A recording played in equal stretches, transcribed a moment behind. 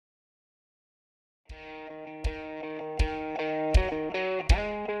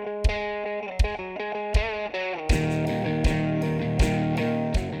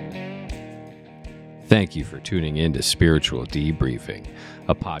Thank you for tuning in to Spiritual Debriefing,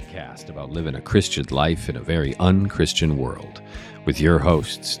 a podcast about living a Christian life in a very unchristian world, with your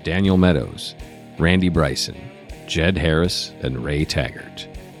hosts Daniel Meadows, Randy Bryson, Jed Harris, and Ray Taggart.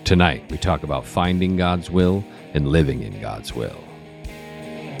 Tonight, we talk about finding God's will and living in God's will.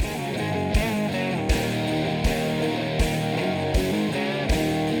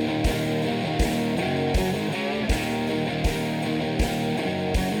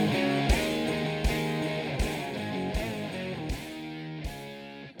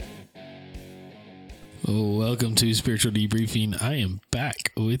 Welcome to Spiritual Debriefing. I am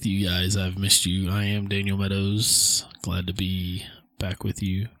back with you guys. I've missed you. I am Daniel Meadows. Glad to be back with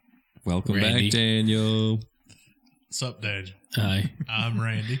you. Welcome Randy. back, Daniel. What's up, Dad? Hi. I'm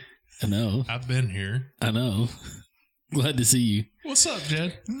Randy. I know. I've been here. I know. Glad to see you. What's up,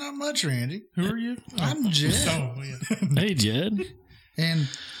 Jed? Not much, Randy. Who are you? I'm Jed. Oh, yeah. Hey, Jed. And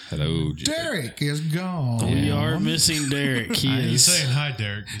Hello, Jed. Derek is gone. We are missing Derek. He He's is. saying hi,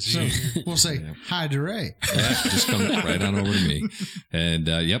 Derek. Is he So here? we'll say hi to Ray. Yeah, just come right on over to me. And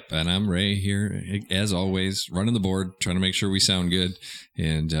and I'm Ray here, as always, running the board, trying to make sure we sound good.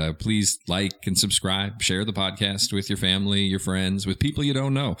 And please like and subscribe, share the podcast with your family, your friends, with people you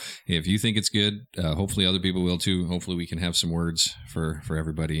don't know. If you think it's good, hopefully other people will too. Hopefully we can have some words for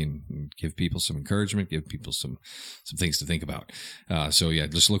everybody and give people some encouragement, give people some things to think about.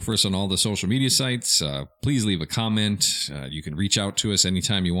 Just look for us on all the social media sites. Please leave a comment. You can reach out to us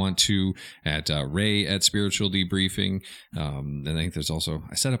anytime you want to at Ray at Spiritual Debriefing. And I think there's also,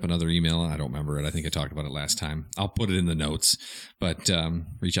 I set up another email. I don't remember it. I think I talked about it last time. I'll put it in the notes, but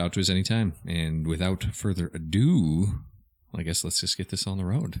reach out to us anytime. And without further ado, I guess let's just get this on the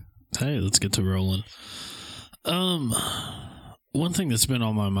road. Hey, let's get to rolling. One thing that's been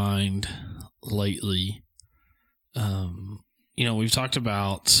on my mind lately, we've talked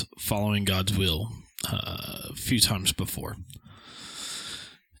about following God's will a few times before.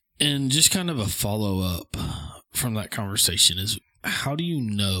 And just kind of a follow-up from that conversation is, how do you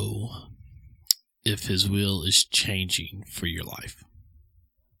know if his will is changing for your life?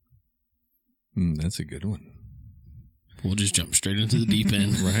 That's a good one. We'll just jump straight into the deep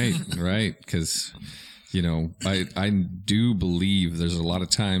end. Right. Because, I do believe there's a lot of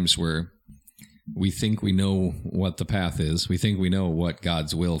times where we think we know what the path is. We think we know what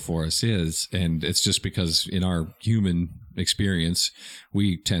God's will for us is. And it's just because in our human experience,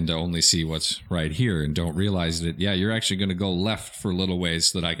 we tend to only see what's right here and don't realize that, you're actually going to go left for a little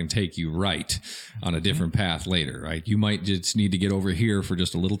ways so that I can take you right on a different path later, right? You might just need to get over here for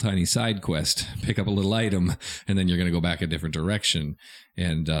just a little tiny side quest, pick up a little item, and then you're going to go back a different direction.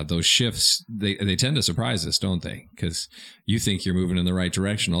 And those shifts, they tend to surprise us, don't they? Because you think you're moving in the right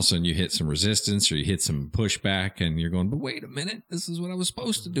direction. All of a sudden you hit some resistance or you hit some pushback and you're going, but wait a minute, this is what I was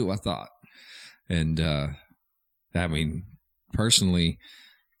supposed to do, I thought. And personally,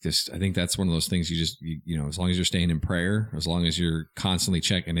 I think that's one of those things as long as you're staying in prayer, as long as you're constantly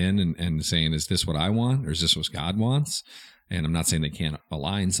checking in and saying, is this what I want or is this what God wants? And I'm not saying they can't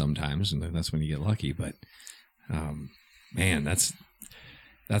align sometimes, and that's when you get lucky. But,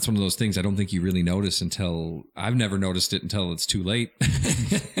 that's one of those things I don't think you really notice I've never noticed it until it's too late.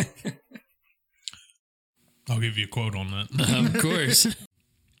 I'll give you a quote on that. Of course.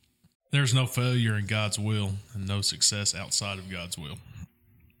 There's no failure in God's will and no success outside of God's will.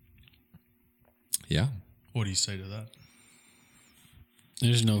 Yeah. What do you say to that?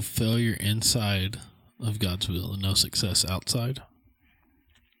 There's no failure inside of God's will and no success outside.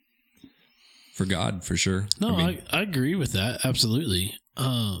 For God, for sure. No, I agree with that. Absolutely.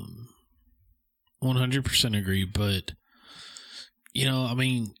 100% agree. But,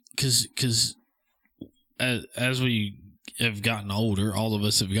 because as we have gotten older, all of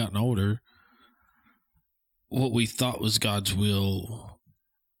us have gotten older, what we thought was God's will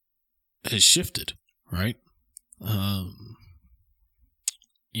has shifted, right?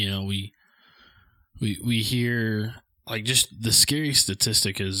 We hear, like, just the scary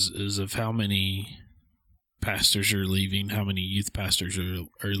statistic is of how many pastors are leaving, how many youth pastors are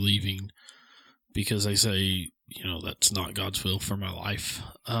leaving because they say, that's not God's will for my life,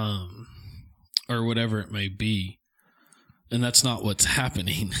 or whatever it may be. And that's not what's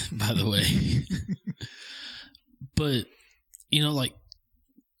happening, by the way. But,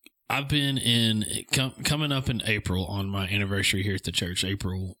 I've been coming up in April on my anniversary here at the church,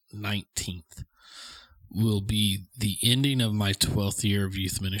 April 19th, will be the ending of my 12th year of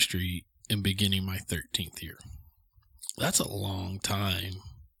youth ministry and beginning my 13th year. That's a long time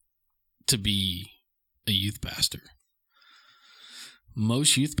to be a youth pastor.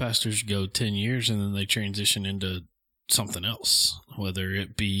 Most youth pastors go 10 years and then they transition into something else, whether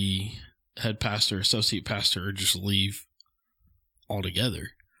it be head pastor, associate pastor, or just leave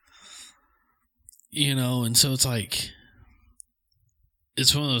altogether. And so it's like,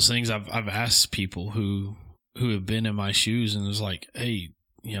 it's one of those things I've asked people who have been in my shoes, and it was like, hey,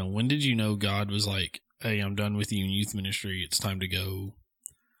 when did you know God was like, hey, I'm done with you in youth ministry. It's time to go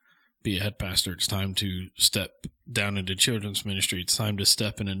be a head pastor. It's time to step down into children's ministry. It's time to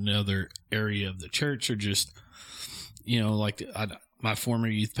step in another area of the church, or just, my former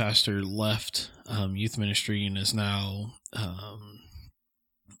youth pastor left youth ministry and is now, I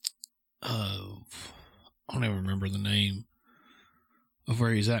don't even remember the name of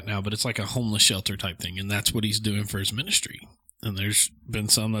where he's at now, but it's like a homeless shelter type thing, and that's what he's doing for his ministry. And there's been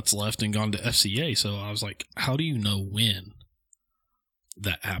some that's left and gone to FCA. So I was like, how do you know when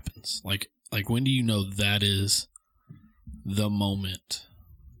that happens? Like when do you know that is the moment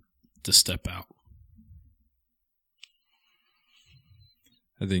to step out?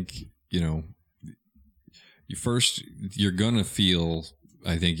 I think, you're going to feel,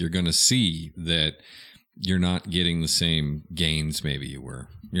 I think you're going to see that you're not getting the same gains maybe you were.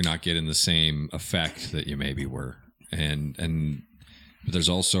 You're not getting the same effect that you maybe were. But there's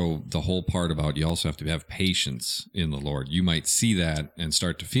also the whole part about you also have to have patience in the Lord. You might see that and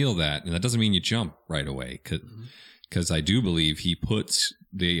start to feel that, and that doesn't mean you jump right away, because I do believe He puts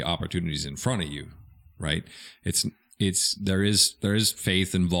the opportunities in front of you, right? There is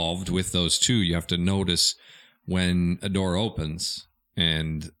faith involved with those two. You have to notice when a door opens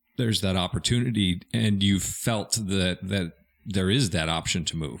and there's that opportunity, and you felt that there is that option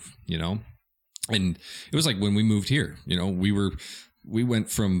to move, And it was like when we moved here, we went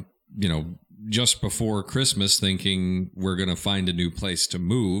from, just before Christmas thinking we're going to find a new place to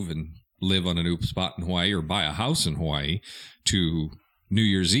move and live on a new spot in Hawaii or buy a house in Hawaii, to New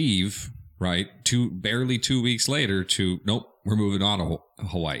Year's Eve, right? Barely 2 weeks later to, nope, we're moving on to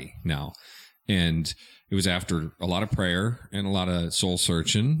Hawaii now. And it was after a lot of prayer and a lot of soul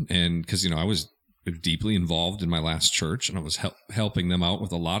searching. And because, I was deeply involved in my last church, and I was helping them out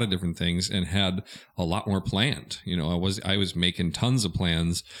with a lot of different things, and had a lot more planned. I was making tons of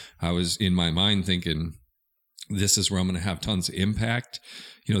plans. I was in my mind thinking, this is where I'm going to have tons of impact.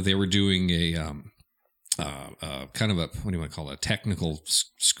 They were doing a kind of a, what do you want to call it, a technical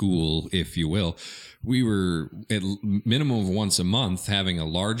school, if you will. We were at minimum of once a month having a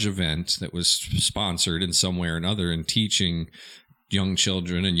large event that was sponsored in some way or another, and teaching young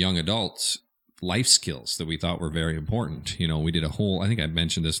children and young adults life skills that we thought were very important. We did a whole, I think I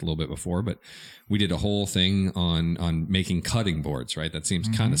mentioned this a little bit before, but we did a whole thing on making cutting boards, right? That seems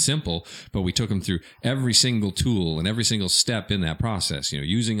kind of simple, but we took them through every single tool and every single step in that process,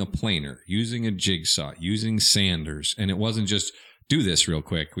 using a planer, using a jigsaw, using sanders. And it wasn't just do this real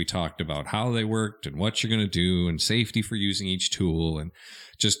quick. We talked about how they worked and what you're going to do, and safety for using each tool, and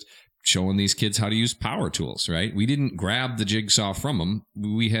just showing these kids how to use power tools, right? We didn't grab the jigsaw from them.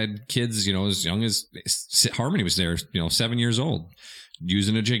 We had kids, as young as Harmony was there, 7 years old,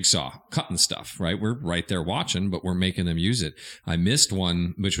 using a jigsaw, cutting stuff, right? We're right there watching, but we're making them use it. I missed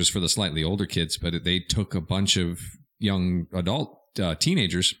one, which was for the slightly older kids, but they took a bunch of young adult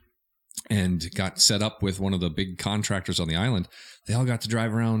teenagers and got set up with one of the big contractors on the island. They all got to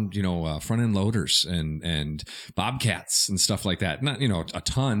drive around, front end loaders and bobcats and stuff like that. Not, a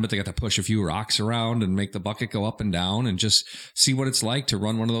ton, but they got to push a few rocks around and make the bucket go up and down, and just see what it's like to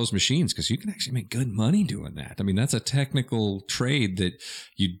run one of those machines. Cause you can actually make good money doing that. I mean, that's a technical trade that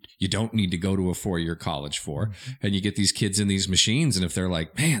you don't need to go to a 4-year college for. And you get these kids in these machines, and if they're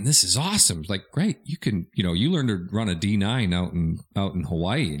like, man, this is awesome. Like, great. You can, you learn to run a D9 out in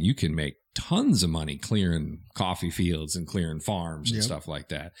Hawaii, and you can make tons of money clearing coffee fields and clearing farms and stuff like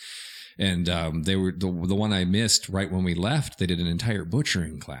that. And they were the one I missed right when we left. They did an entire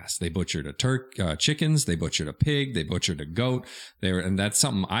butchering class. They butchered chickens. They butchered a pig. They butchered a goat. And that's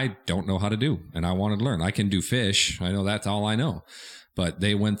something I don't know how to do, and I wanted to learn. I can do fish. I know that's all I know. But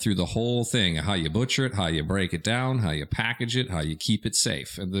they went through the whole thing, how you butcher it, how you break it down, how you package it, how you keep it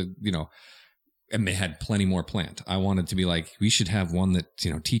safe. And and they had plenty more planned. I wanted to be like, we should have one that,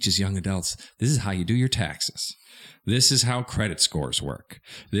 teaches young adults, this is how you do your taxes. This is how credit scores work.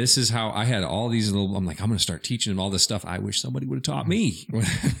 This is how I had all these I'm like, I'm going to start teaching them all this stuff I wish somebody would have taught me.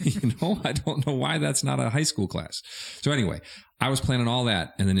 I don't know why that's not a high school class. So anyway, I was planning all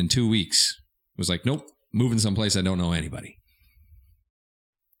that. And then in 2 weeks, it was like, nope, moving someplace I don't know anybody.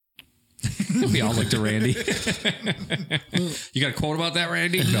 We all looked at Randy. You got a quote about that,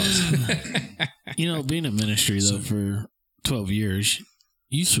 Randy? No. Being in ministry though for 12 years,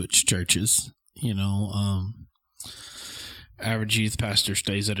 you switch churches. Average youth pastor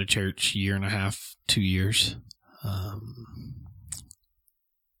stays at a church 1.5 years, 2 years.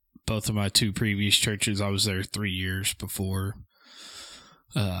 both of my two previous churches, I was there 3 years before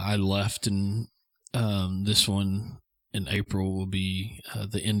I left, and this one in April will be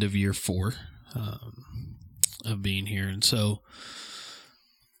the end of year 4 of being here. And so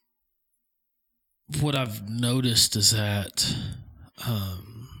what I've noticed is that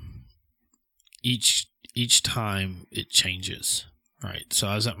each time it changes, right? So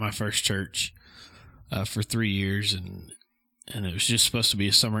I was at my first church for 3 years, and it was just supposed to be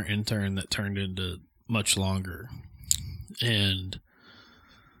a summer intern that turned into much longer. And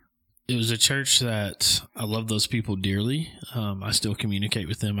it was a church that I love those people dearly. I still communicate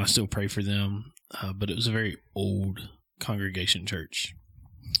with them. I still pray for them. But it was a very old congregation church.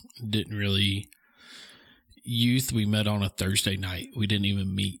 Didn't really youth. We met on a Thursday night. We didn't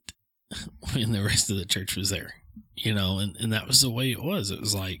even meet when the rest of the church was there, and that was the way it was. It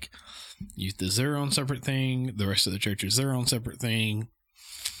was like youth is their own separate thing. The rest of the church is their own separate thing.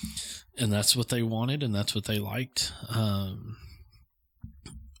 And that's what they wanted, and that's what they liked. And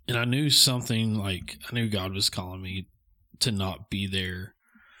I knew I knew God was calling me to not be there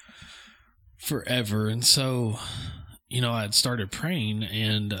forever. And so, I'd started praying,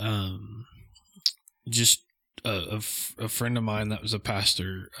 and just a friend of mine that was a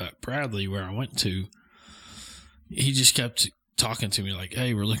pastor at Bradley, where I went to, he just kept talking to me like,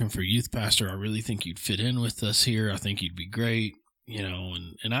 hey, we're looking for a youth pastor. I really think you'd fit in with us here. I think you'd be great.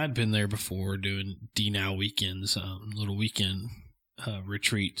 And I'd been there before doing D-Now weekends, little weekend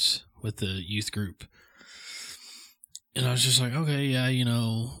retreats with the youth group. And I was just like, okay, yeah,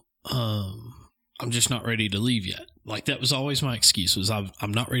 I'm just not ready to leave yet. Like, that was always my excuse, was I'm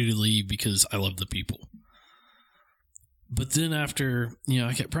not ready to leave because I love the people. But then after,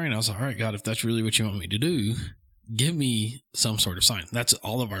 I kept praying, I was like, all right, God, if that's really what you want me to do, give me some sort of sign. That's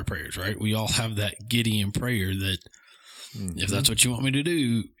all of our prayers, right? We all have that Gideon prayer that if that's what you want me to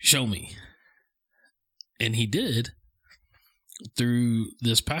do, show me. And he did through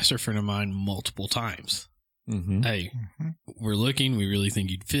this pastor friend of mine multiple times. Hey, we're looking. We really think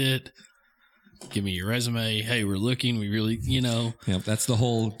you'd fit. Give me your resume. Hey, we're looking. We really, Yeah, that's the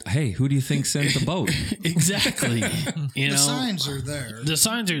whole, hey, who do you think sent the boat? Exactly. The signs are there. The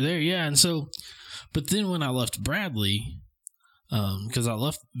signs are there, yeah. And so, but then when I left Bradley, because I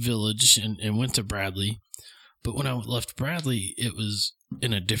left Village and went to Bradley, but when I left Bradley, it was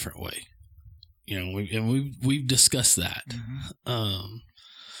in a different way. We've discussed that. And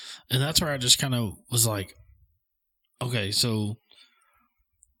that's where I just kind of was like, okay, so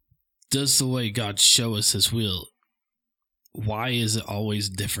does the way God show us his will, why is it always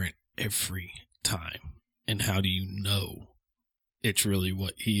different every time? And how do you know it's really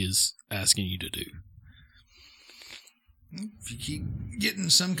what he is asking you to do? If you keep getting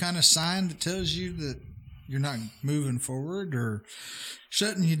some kind of sign that tells you that you're not moving forward or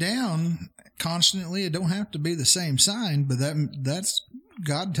shutting you down constantly, it don't have to be the same sign, but that's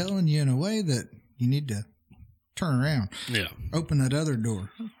God telling you in a way that you need to turn around. Yeah. Open that other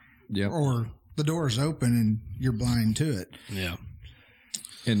door. Yeah. Or the door is open and you're blind to it. Yeah.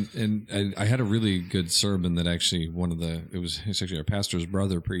 And I had a really good sermon that actually it's actually our pastor's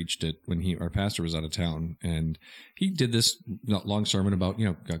brother preached it when our pastor was out of town, and he did this long sermon about,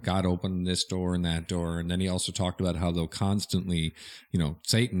 God opened this door and that door. And then he also talked about how they'll constantly,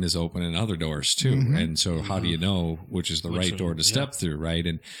 Satan is opening other doors too. And so how do you know which is the right door to step through? Right.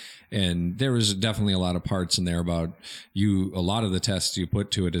 And there was definitely a lot of parts in there about a lot of the tests you put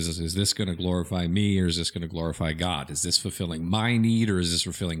to it is this going to glorify me, or is this going to glorify God? Is this fulfilling my need, or is this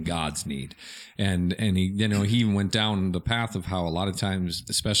fulfilling God's need? And he, he even went down the path of how a lot of times,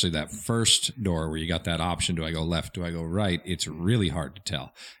 especially that first door where you got that option, do I go left, do I go right? It's really hard to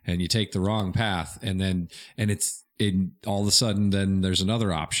tell. And you take the wrong path, and all of a sudden, then there's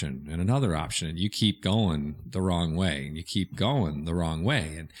another option, and you keep going the wrong way, and you keep going the wrong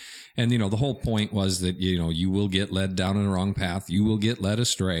way. And the whole point was that, you will get led down in the wrong path. You will get led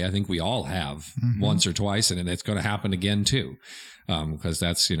astray. I think we all have once or twice, and it's going to happen again too. Because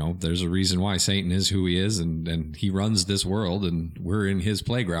that's, there's a reason why Satan is who he is, and he runs this world, and we're in his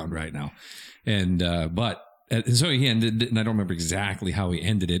playground right now. And so he ended, and I don't remember exactly how he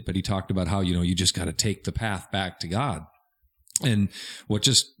ended it, but he talked about how, you just got to take the path back to God. And what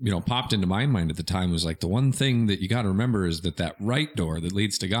just, popped into my mind at the time was like, the one thing that you got to remember is that right door that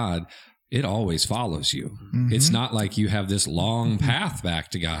leads to God, it always follows you. It's not like you have this long path back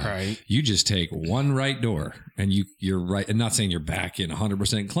to God. Right. You just take one right door, and you're right. And not saying you're back in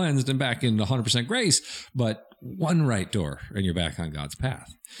 100% cleansed and back in 100% grace, but one right door and you're back on God's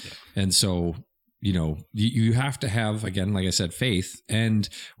path. Yeah. And so, you have to have, again, like I said, faith, and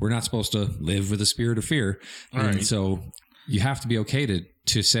we're not supposed to live with a spirit of fear. All right. And so, you have to be okay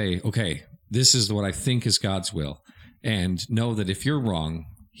to say, okay, this is what I think is God's will. And know that if you're wrong,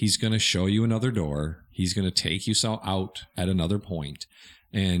 he's going to show you another door. He's going to take you out at another point,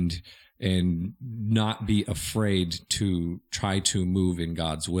 and not be afraid to try to move in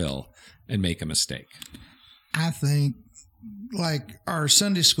God's will and make a mistake. I think like our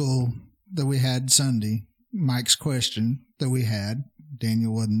Sunday school that we had Sunday, Mike's question that we had,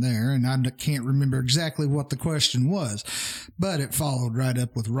 Daniel wasn't there, and I can't remember exactly what the question was, but it followed right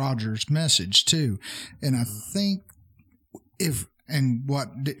up with Roger's message too. And I think and what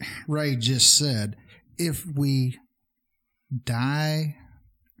Ray just said, if we die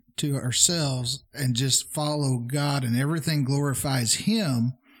to ourselves and just follow God and everything glorifies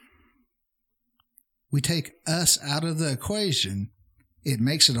him, we take us out of the equation, it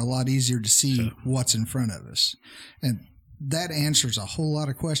makes it a lot easier to see what's in front of us. And that answers a whole lot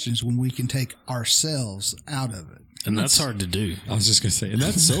of questions when we can take ourselves out of it. And that's hard to do. I was just going to say, and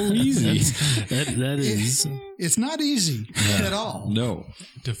that's so easy. that is. It's not easy at all. No.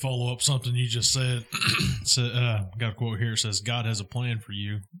 To follow up something you just said, got a quote here. It says, God has a plan for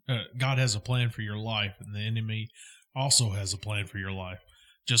you. God has a plan for your life, and the enemy also has a plan for your life.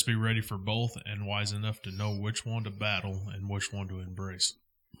 Just be ready for both and wise enough to know which one to battle and which one to embrace.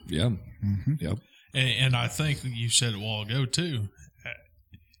 Yeah. Mm-hmm. Yep. And I think you said it a while ago, too.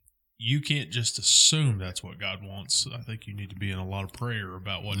 You can't just assume that's what God wants. I think you need to be in a lot of prayer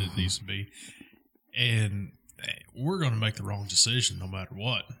about what it needs to be. And we're going to make the wrong decision no matter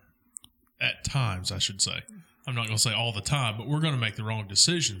what. At times, I should say. I'm not going to say all the time, but we're going to make the wrong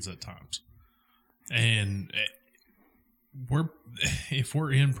decisions at times. And if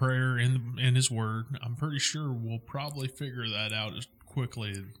we're in prayer, in His Word, I'm pretty sure we'll probably figure that out as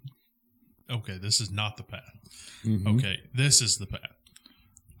quickly. Okay, this is not the path. Mm-hmm. Okay, this is the path.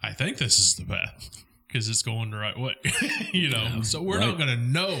 I think this is the path because it's going the right way, So we're not going to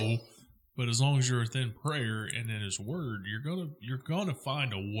know, but as long as you're within prayer and in His Word, you're gonna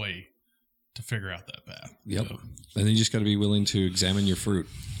find a way to figure out that path. Yep. And then you just got to be willing to examine your fruit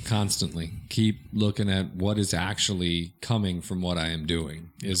constantly. Keep looking at what is actually coming from what I am doing.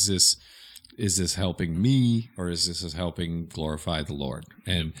 Is this helping me, or is this helping glorify the Lord?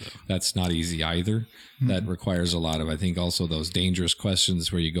 And that's not easy either. Mm-hmm. That requires a lot of, I think, also those dangerous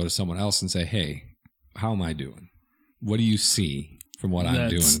questions where you go to someone else and say, hey, how am I doing? What do you see from what I'm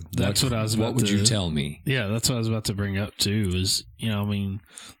doing? That's what I was about to... What would you tell me? Yeah, that's what I was about to bring up too, is,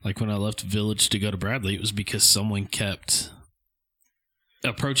 like when I left Village to go to Bradley, it was because someone kept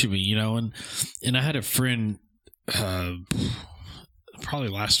approaching me, and I had a friend... probably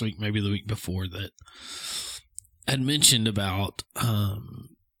last week, maybe the week before, that had mentioned about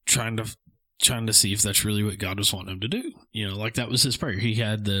trying to see if that's really what God was wanting him to do. Like that was his prayer. He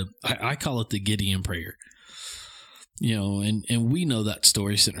had I call it the Gideon prayer. And we know that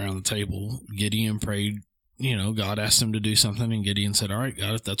story sitting around the table. Gideon prayed, God asked him to do something, and Gideon said, all right,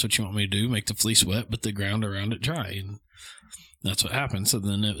 God, if that's what you want me to do, make the fleece wet, but the ground around it dry. And that's what happened. So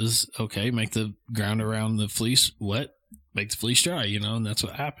then it was, okay, make the ground around the fleece wet, make the fleece dry, and that's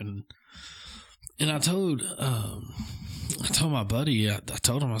what happened. And I told my buddy, I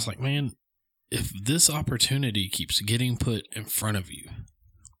told him, I was like, man, if this opportunity keeps getting put in front of you,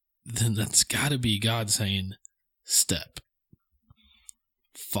 then that's got to be God saying, step,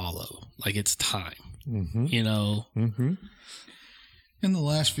 follow, like it's time, Mm-hmm. In the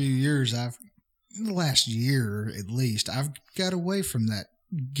last few years, in the last year at least, I've got away from that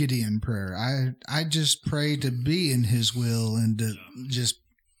Gideon prayer. I just pray to be in His will, and to just,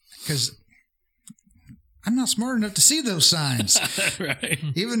 because I'm not smart enough to see those signs. Right.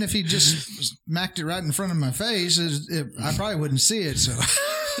 Even if He just smacked it right in front of my face, I probably wouldn't see it. So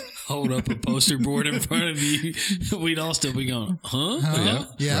hold up a poster board in front of you, we'd all still be going, huh?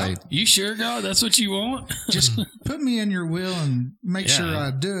 Yeah. Right. You sure, God, that's what you want? Just put me in your will and make sure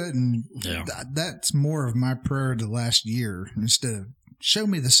I do it. And that's more of my prayer the last year, instead of show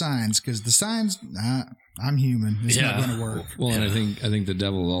me the signs, because the signs, I'm human. It's not going to work. Well, and I think the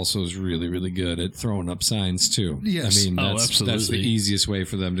devil also is really, really good at throwing up signs too. Yes. I mean, that's the absolutely. easiest way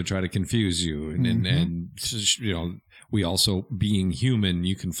for them to try to confuse you. And we also, being human,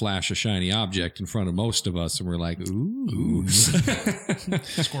 you can flash a shiny object in front of most of us, and we're like, ooh.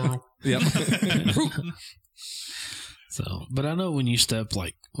 Squirrel. Yep. So, but I know when you step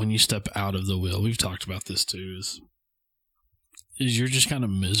out of the will, we've talked about this too, is you're just kind of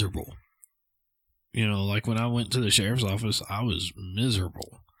miserable. Like when I went to the sheriff's office, I was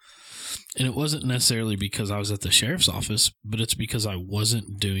miserable. And it wasn't necessarily because I was at the sheriff's office, but it's because I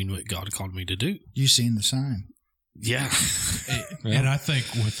wasn't doing what God called me to do. You seen the sign. Yeah. And I think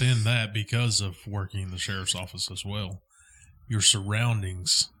within that, because of working in the sheriff's office as well, your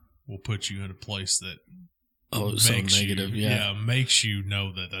surroundings will put you in a place that it's so negative. makes you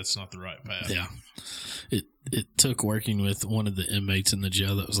know that that's not the right path. Yeah. It took working with one of the inmates in the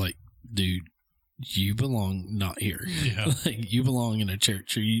jail that was like, dude, you belong not here. Yeah. Like, you belong in a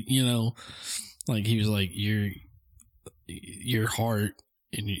church, or you know, like he was like, your heart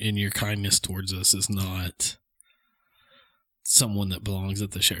and your kindness towards us is not someone that belongs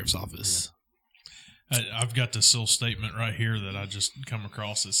at the sheriff's office. I've got this little statement right here that I just come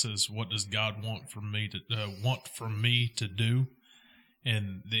across. It says, "What does God want from me to do?"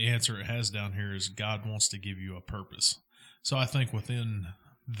 And the answer it has down here is God wants to give you a purpose. So I think within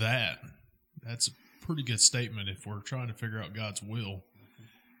that's a pretty good statement. If we're trying to figure out God's will,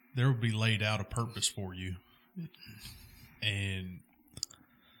 there will be laid out a purpose for you, and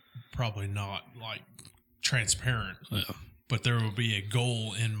probably not like transparent, but there will be a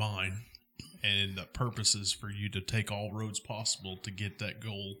goal in mind. And the purpose is for you to take all roads possible to get that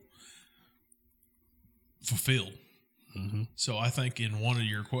goal fulfilled. Mm-hmm. So I think in one of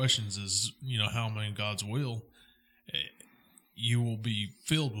your questions is, how am I in God's will? You will be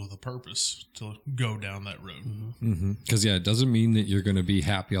filled with a purpose to go down that road. Because it doesn't mean that you're going to be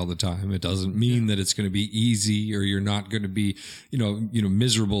happy all the time. It doesn't mean that it's going to be easy, or you're not going to be,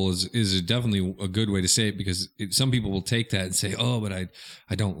 miserable is definitely a good way to say it, because some people will take that and say, oh, but I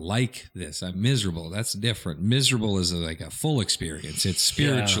don't like this. I'm miserable. That's different. Miserable is like a full experience. It's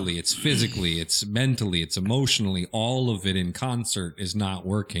spiritually, it's physically, it's mentally, it's emotionally. All of it in concert is not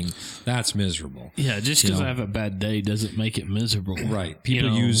working. That's miserable. Yeah, just because I have a bad day doesn't make it miserable. Right.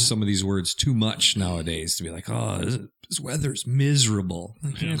 People use some of these words too much nowadays to be like, oh, this weather's miserable.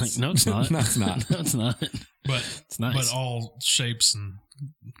 Like, no, it's not. No, it's not. No, it's not. But it's nice. But all shapes and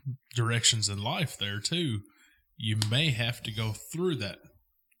directions in life there too, you may have to go through that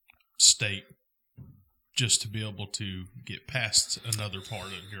state just to be able to get past another part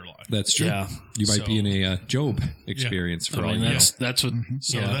of your life. That's true. Yeah. You might be in a Job experience for all you know. That's what.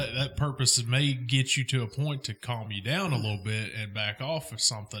 So that purpose may get you to a point to calm you down a little bit and back off of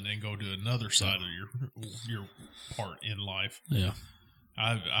something and go to another side of your part in life. Yeah.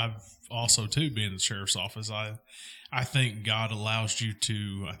 I've also too been in the sheriff's office. I think God allows you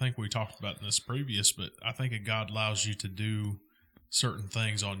to. I think we talked about in this previous, but I think God allows you to do certain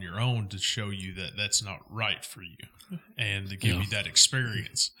things on your own to show you that that's not right for you, and to give you that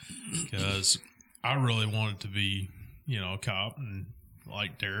experience. Because I really wanted to be, a cop, and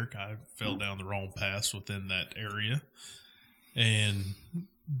like Derek, I fell down the wrong paths within that area. And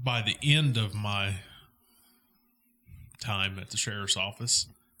by the end of my time at the sheriff's office,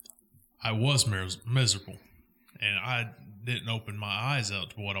 I was miserable, and I didn't open my eyes out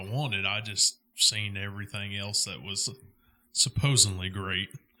to what I wanted. I just seen everything else that was supposedly great,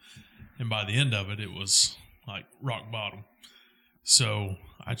 and by the end of it, it was like rock bottom. So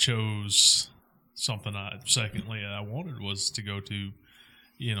I chose something. Secondly, I wanted was to go to,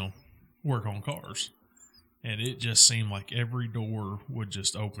 work on cars, and it just seemed like every door would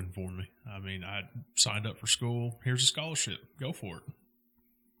just open for me. I mean, I signed up for school. Here's a scholarship. Go for it.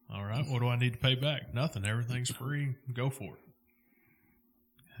 All right. What do I need to pay back? Nothing. Everything's free. Go for it.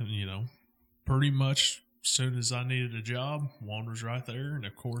 And, pretty much as soon as I needed a job, one was right there. And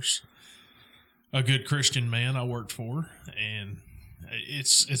of course, a good Christian man I worked for. And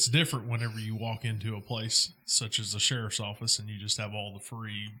it's different whenever you walk into a place such as the sheriff's office and you just have all the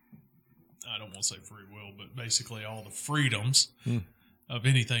free, I don't want to say free will, but basically all the freedoms of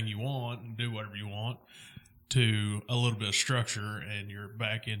anything you want and do whatever you want, to a little bit of structure, and you're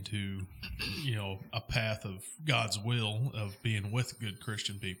back into, a path of God's will of being with good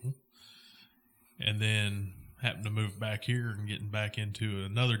Christian people. And then happened to move back here and getting back into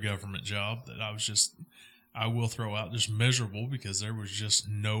another government job that I will throw out just miserable, because there was just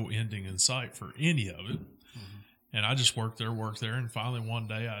no ending in sight for any of it. Mm-hmm. And I just worked there. And finally one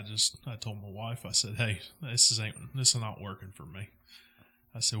day I told my wife, I said, hey, this is not working for me.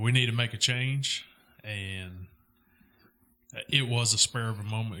 I said, we need to make a change. And it was a spur of a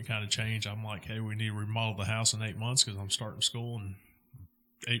moment kind of change. I'm like, hey, we need to remodel the house in 8 months, because I'm starting school in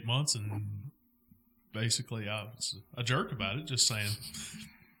 8 months. And basically I was a jerk about it, just saying,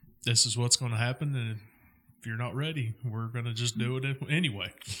 this is what's going to happen. And if you're not ready, we're going to just do it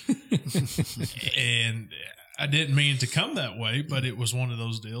anyway. And I didn't mean to come that way, but it was one of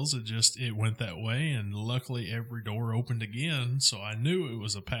those deals. It went that way. And luckily every door opened again. So I knew it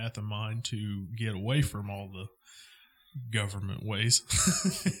was a path of mine to get away from all the government ways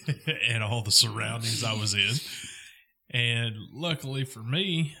and all the surroundings I was in. And luckily for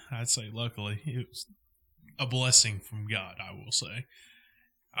me, I'd say luckily, it was a blessing from God, I will say.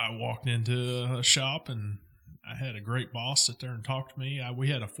 I walked into a shop, and I had a great boss sit there and talk to me. We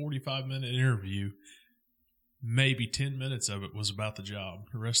had a 45-minute interview. Maybe 10 minutes of it was about the job.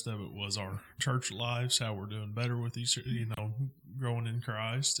 The rest of it was our church lives, how we're doing better with each, growing in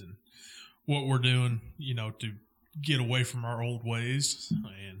Christ, and what we're doing, to get away from our old ways.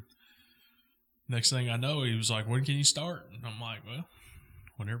 And next thing I know, he was like, "When can you start?" And I'm like, "Well,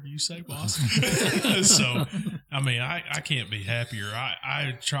 whenever you say, boss." So, I mean, I can't be happier.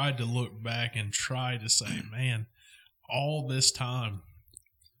 I tried to look back and try to say, man, all this time,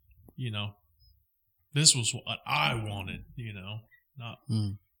 this was what I wanted, not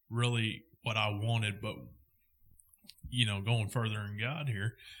really what I wanted, but, going further in God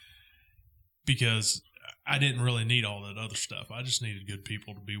here, because I didn't really need all that other stuff. I just needed good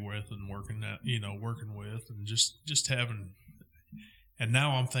people to be with and working with, and just having. And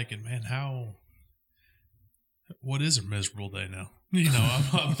now I'm thinking, man, what is a miserable day now?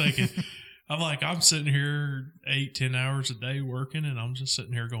 I'm thinking, I'm sitting here 8-10 hours a day working, and I'm just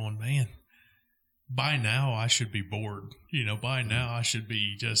sitting here going, man, by now I should be bored. By now I should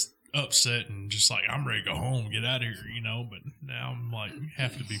be just upset and just like, I'm ready to go home, get out of here, but now I'm like,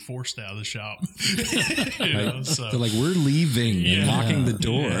 have to be forced out of the shop. So they're like, we're leaving and locking the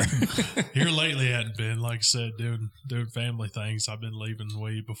door. Yeah. Here lately I hadn't been, like I said, doing family things. I've been leaving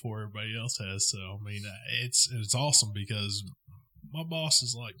way before everybody else has. So, I mean, it's awesome because my boss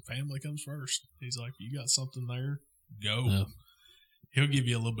is like, family comes first. He's like, you got something there, go. Yeah. He'll give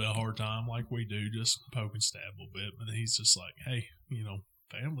you a little bit of a hard time like we do, just poke and stab a little bit. But he's just like, hey,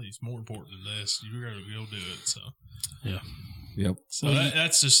 family's more important than this. You gotta go do it. So, yeah. Yep. So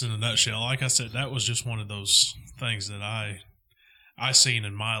that's just in a nutshell. Like I said, that was just one of those things that I seen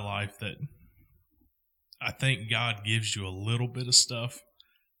in my life that I think God gives you a little bit of stuff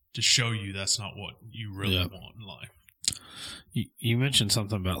to show you that's not what you really want in life. You mentioned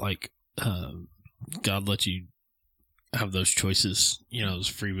something about like God let you have those choices, those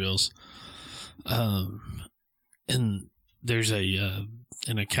free wills. And there's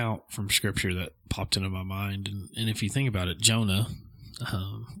an account from Scripture that popped into my mind, and if you think about it, Jonah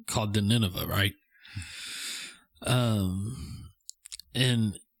called to Nineveh, right?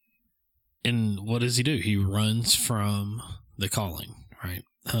 And what does he do? He runs from the calling, right?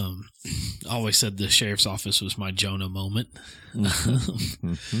 I always said the sheriff's office was my Jonah moment.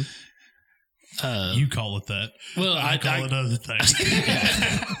 Mm-hmm. You call it that. Well, I call it other things.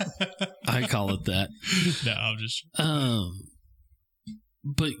 I call it that. No, I'm just.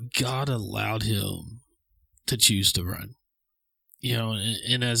 But God allowed him to choose to run.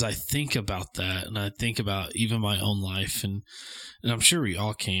 And as I think about that, and I think about even my own life, and I'm sure we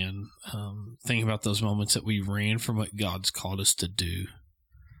all can, think about those moments that we ran from what God's called us to do.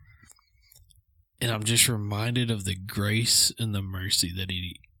 And I'm just reminded of the grace and the mercy that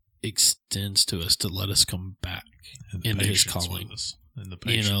He extends to us to let us come back into His calling. And the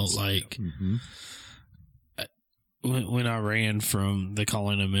patience, when I ran from the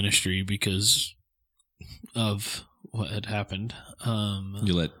calling of ministry because of what had happened,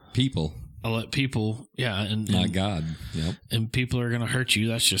 you let people. I let people, and not God. Yep. And people are going to hurt you.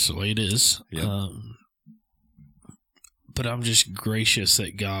 That's just the way it is. Yep. But I'm just gracious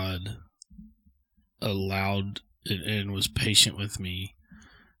that God allowed and was patient with me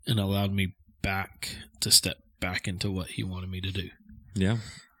and allowed me back to step back into what He wanted me to do. Yeah.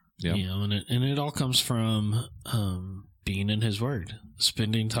 Yeah. And it all comes from being in His Word,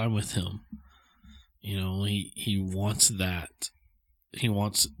 spending time with Him. He wants that. He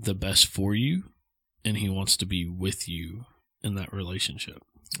wants the best for you, and He wants to be with you in that relationship.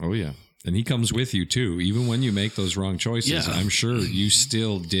 Oh, yeah. And He comes with you, too. Even when you make those wrong choices, I'm sure you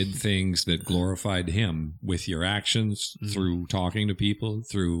still did things that glorified Him with your actions, through talking to people,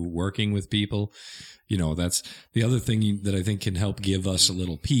 through working with people. That's the other thing that I think can help give us a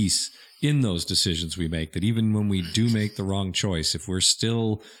little peace in those decisions we make, that even when we do make the wrong choice, if we're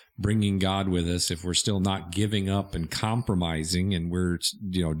still bringing God with us, if we're still not giving up and compromising, and we're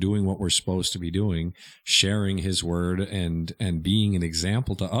doing what we're supposed to be doing, sharing His Word and being an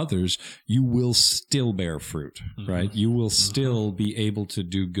example to others, you will still bear fruit, right? You will still be able to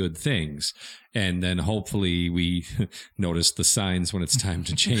do good things. And then hopefully we notice the signs when it's time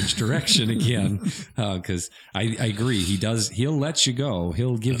to change direction again. Because I agree, he'll let you go.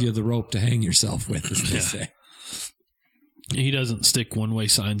 He'll give you the rope to hang yourself with, as they say. He doesn't stick one-way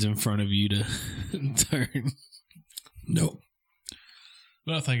signs in front of you to turn. No.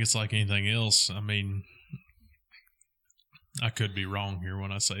 But I think it's like anything else. I mean, I could be wrong here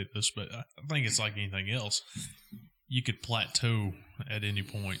when I say this, but I think it's like anything else. You could plateau at any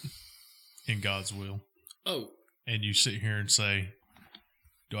point in God's will. Oh. And you sit here and say,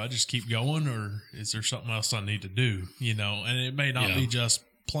 do I just keep going, or is there something else I need to do? And it may not be just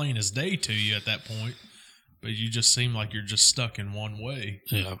plain as day to you at that point, but you just seem like you're just stuck in one way.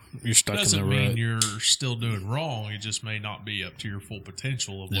 Yeah, you're stuck in the Doesn't rut. mean you're still doing wrong. It just may not be up to your full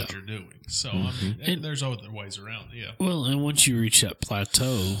potential of what you're doing. So, I mean, there's other ways around it, Well, and once you reach that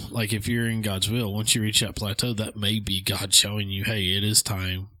plateau, like if you're in God's will, once you reach that plateau, that may be God showing you, hey, it is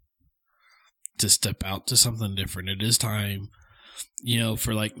time to step out to something different. It is time,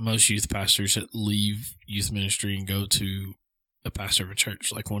 for like most youth pastors that leave youth ministry and go to a pastor of a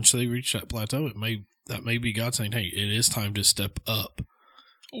church. Like once they reach that plateau, that may be God saying, hey, it is time to step up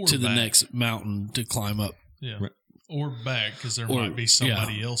to the next mountain to climb up. Yeah. Right. Or back, because there might be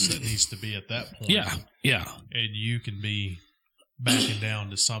somebody else that needs to be at that point. Yeah. Yeah. And you can be backing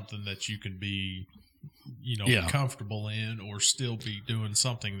down to something that you can be, comfortable in, or still be doing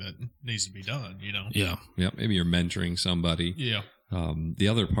something that needs to be done, Yeah. Yeah. Maybe you're mentoring somebody. Yeah. The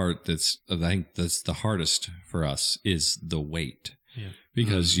other part I think that's the hardest for us is the wait. Yeah.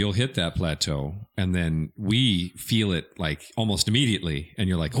 Because you'll hit that plateau and then we feel it like almost immediately. And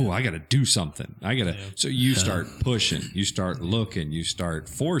you're like, oh, I got to do something. So you start pushing, you start looking, you start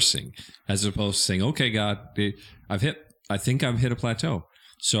forcing, as opposed to saying, okay, God, I think I've hit a plateau.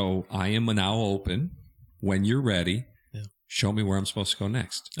 So I am now open. When you're ready, show me where I'm supposed to go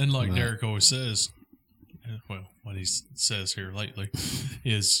next. And like Derek always says, well, what he says here lately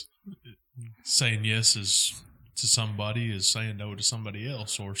is saying yes to somebody is saying no to somebody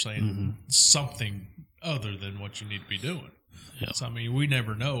else, or saying something other than what you need to be doing. Yeah. So, I mean, we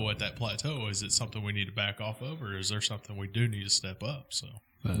never know at that plateau. Is it something we need to back off of, or is there something we do need to step up? So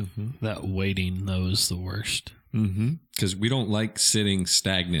that waiting, though, is the worst. Because we don't like sitting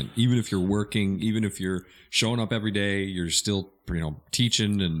stagnant. Even if you're working, even if you're showing up every day, you're still,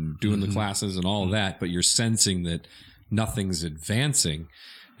 teaching and doing the classes and all of that, but you're sensing that nothing's advancing.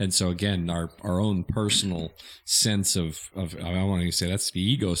 And so again, our own personal sense of I want to say that's the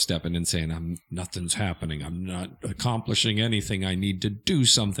ego stepping and saying, nothing's happening. I'm not accomplishing anything. I need to do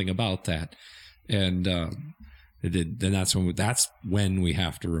something about that. And then that's when we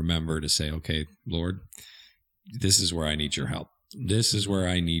have to remember to say, okay, Lord, this is where I need your help. This is where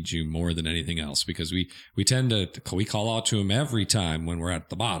I need you more than anything else, because we tend to we call out to him every time when we're at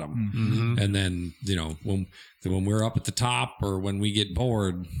the bottom. And then, when we're up at the top or when we get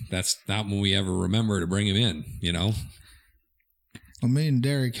bored, that's not when we ever remember to bring him in, Well, me and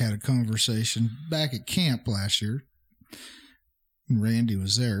Derek had a conversation back at camp last year. And Randy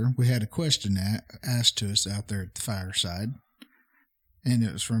was there. We had a question asked to us out there at the fireside, and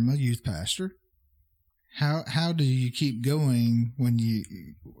it was from a youth pastor. How do you keep going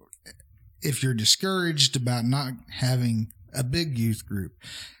if you're discouraged about not having a big youth group,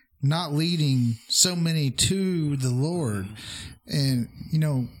 not leading so many to the Lord? And,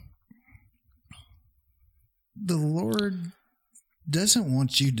 the Lord doesn't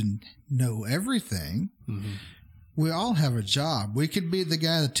want you to know everything. We all have a job. We could be the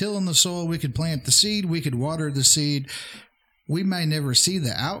guy that's tilling the soil. We could plant the seed. We could water the seed. We may never see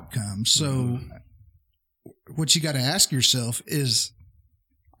the outcome. So what you got to ask yourself is,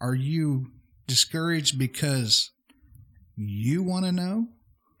 are you discouraged because you want to know?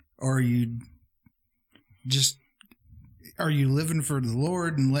 Or are you living for the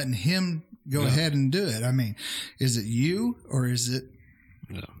Lord and letting him go ahead and do it? I mean, is it you or is it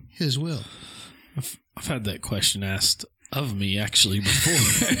his will? I've had that question asked of me actually before.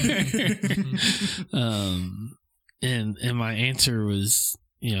 And my answer was,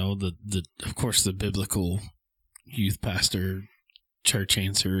 of course the biblical youth pastor church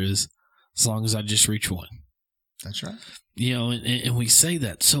answer is, as long as I just reach one. That's right. And we say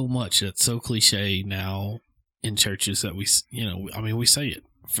that so much. That's so cliche now in churches that we say it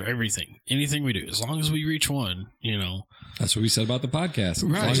for everything, anything we do, as long as we reach one, That's what we said about the podcast.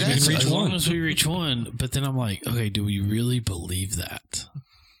 Right. As long as we reach one. But then I'm like, okay, do we really believe that?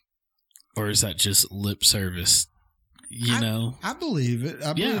 Or is that just lip service? I believe it.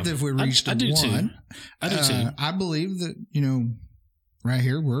 I believe that if we reached I do one, too. I do too. I believe that, right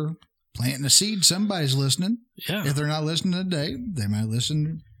here, we're planting a seed. Somebody's listening. Yeah. If they're not listening today, they might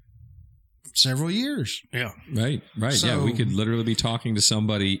listen several years. Yeah. Right. So, we could literally be talking to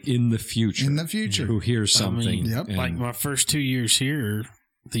somebody in the future. Who hears something. Like my first 2 years here,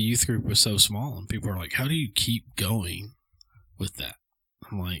 the youth group was so small, and people are like, how do you keep going with that?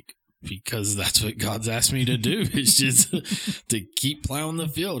 I'm like, because that's what God's asked me to do. It's just to keep plowing the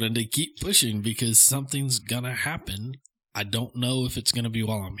field and to keep pushing, because something's going to happen. I don't know if it's going to be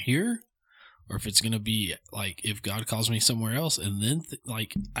while I'm here or if it's going to be like if God calls me somewhere else. And then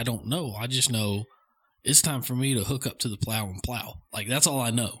I don't know. I just know it's time for me to hook up to the plow and plow. Like, that's all I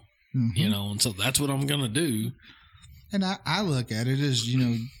know, you know, and so that's what I'm going to do. And I look at it as, you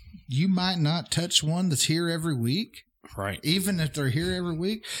know, you might not touch one that's here every week. Right. Even if they're here every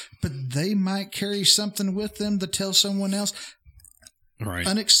week, but they might carry something with them to tell someone else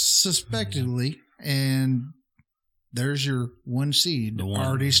unsuspectedly, and there's your one seed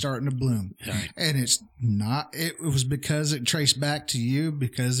already starting to bloom. Right. And it was because it traced back to you,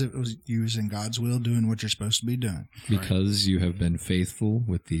 because it was you was in God's will doing what you're supposed to be doing. Because you have been faithful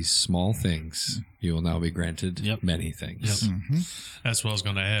with these small things, you will now be granted many things. Yep. That's what I was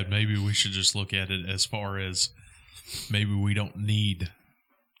going to add. Maybe we should just look at it as far as maybe we don't need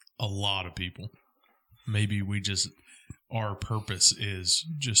a lot of people. Maybe our purpose is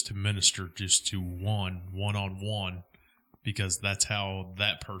just to minister just to one-on-one, because that's how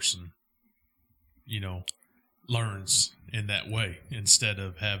that person, you know, learns in that way, instead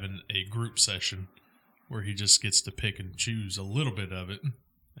of having a group session where he just gets to pick and choose a little bit of it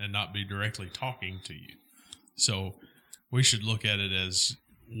and not be directly talking to you. So we should look at it as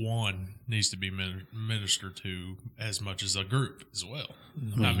one needs to be ministered to as much as a group as well.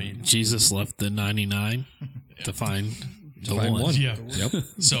 I mean, Jesus left the 99 to find the one. Yeah. Yep.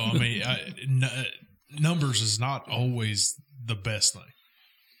 So, I mean, numbers is not always the best thing.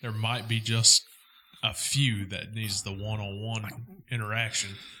 There might be just a few that needs the one-on-one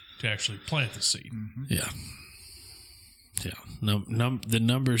interaction to actually plant the seed. Yeah. Yeah. No, the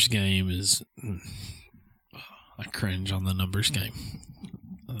numbers game is, I cringe on the numbers game.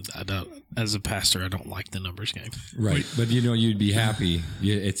 I don't, as a pastor, I don't like the numbers game. Right. But, you know, you'd be happy.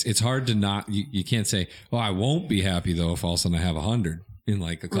 It's hard to not, you can't say, well, I won't be happy though if all of a sudden I have 100 in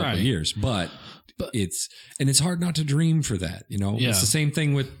like a couple of years. But it's hard not to dream for that. You know, it's the same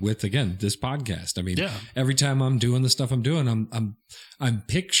thing with again, this podcast. I mean, every time I'm doing the stuff I'm doing, I'm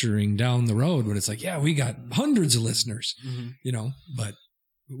picturing down the road when it's like, yeah, we got hundreds of listeners, you know, but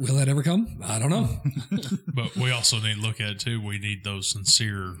will that ever come? I don't know. But we also need to look at it too. We need those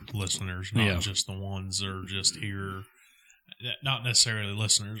sincere listeners, not just the ones that are just here, not necessarily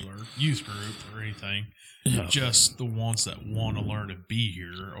listeners or youth group or anything. Just the ones that want to learn to be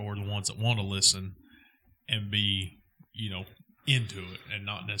here, or the ones that want to listen and be, you know, into it, and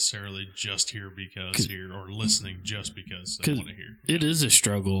not necessarily just here because here, or listening just because they want to hear. It is a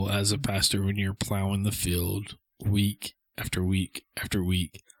struggle as a pastor when you're plowing the field week after week after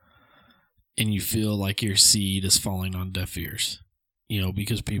week, and you feel like your seed is falling on deaf ears, you know,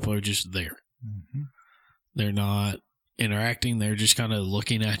 because people are just there. They're not interacting. They're just kind of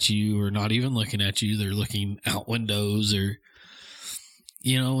looking at you, or not even looking at you. They're looking out windows, or,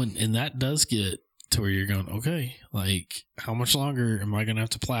 you know, and that does get to where you're going, okay, like, how much longer am I going to have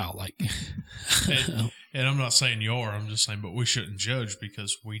to plow? Like, and I'm not saying you are, I'm just saying, but we shouldn't judge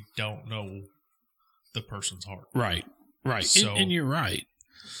because we don't know the person's heart. Right. So, and you're right.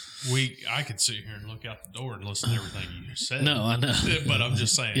 I could sit here and look out the door and listen to everything you said. No, I know. But I'm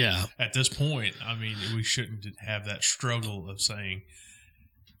just saying, at this point, I mean, we shouldn't have that struggle of saying,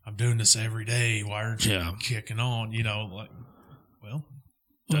 I'm doing this every day. Why aren't you kicking on? You know, like, well,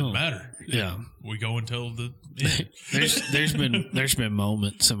 doesn't matter. Yeah. We go until the end. there's been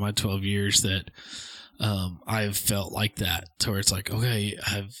moments in my 12 years that I've felt like that, to where it's like, okay,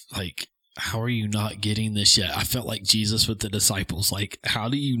 how are you not getting this yet? I felt like Jesus with the disciples. Like, how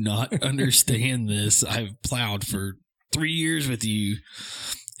do you not understand this? I've plowed for 3 years with you.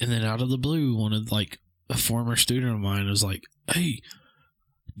 And then out of the blue, a former student of mine was like, hey,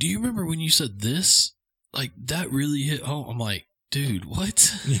 do you remember when you said this? Like, that really hit home. I'm like, dude,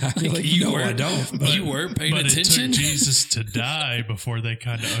 what? Yeah, like, I don't. But you weren't paying attention. It took Jesus to die before they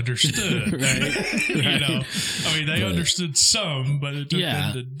kind of understood. Right. You know, I mean, they understood some, but it took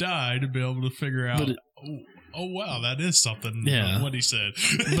them to die to be able to figure out. Oh wow, that is something. What he said.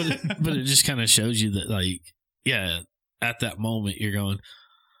 but it just kind of shows you that, like, at that moment you're going,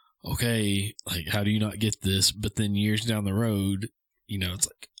 okay, like, how do you not get this? But then years down the road, you know, it's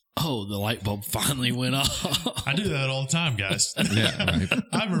like, oh, the light bulb finally went off. I do that all the time, guys. Yeah, right.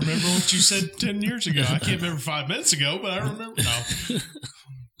 I remember what you said 10 years ago. I can't remember 5 minutes ago, but I remember now.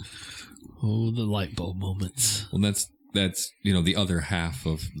 Oh, the light bulb moments. Well, that's you know, the other half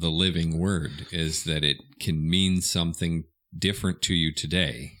of the living word is that it can mean something different to you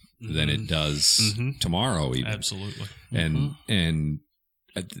today than it does tomorrow, even. Absolutely. And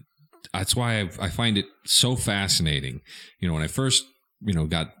that's why I find it so fascinating. You know, when I first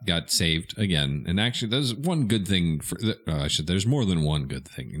got saved again. And actually, there's one good thing there's more than one good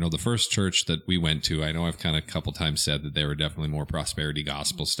thing. The first church that we went to, I know I've kind of a couple times said that they were definitely more prosperity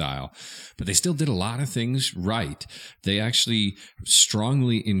gospel style, but they still did a lot of things right. They actually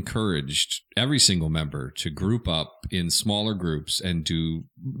strongly encouraged every single member to group up in smaller groups and do,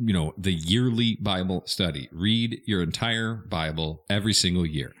 the yearly Bible study. Read your entire Bible every single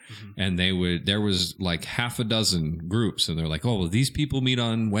year. And there was like half a dozen groups, and they're like, oh, well, these people meet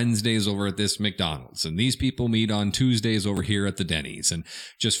on Wednesdays over at this McDonald's, and these people meet on Tuesdays over here at the Denny's, and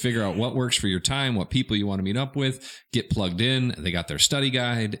just figure out what works for your time, what people you want to meet up with, get plugged in. They got their study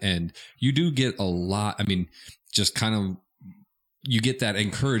guide, and you do get a lot. I mean, just kind of, you get that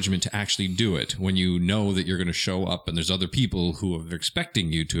encouragement to actually do it when you know that you're going to show up and there's other people who are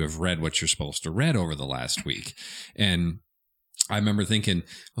expecting you to have read what you're supposed to read over the last week. And I remember thinking,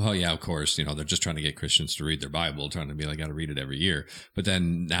 oh, yeah, of course, they're just trying to get Christians to read their Bible, trying to be like, I got to read it every year. But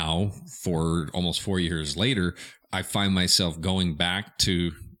then now, for almost 4 years later, I find myself going back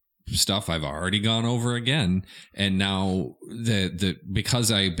to stuff I've already gone over again. And now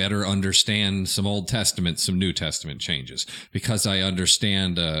because I better understand some Old Testament, some New Testament changes, because I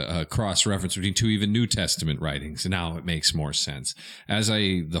understand a cross reference between two even New Testament writings. And now it makes more sense as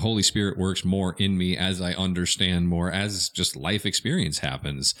the Holy Spirit works more in me, as I understand more, as just life experience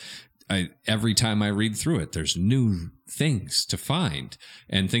happens. Every time I read through it, there's new things to find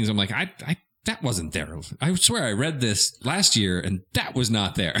and things I'm like, that wasn't there. I swear I read this last year and that was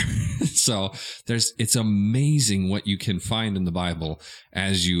not there. So it's amazing what you can find in the Bible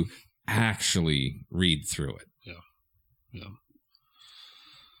as you actually read through it. Yeah.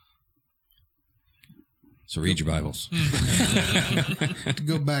 So read your Bibles. To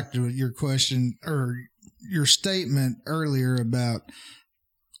go back to your question or your statement earlier about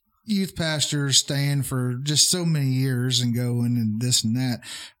youth pastors staying for just so many years and going and this and that.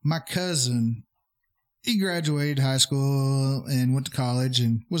 My cousin, he graduated high school and went to college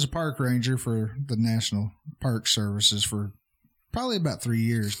and was a park ranger for the National Park Services for probably about 3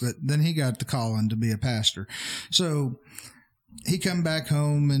 years, but then he got the calling to be a pastor. So he come back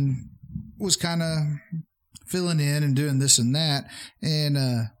home and was kind of filling in and doing this and that.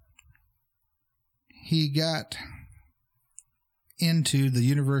 And he got into the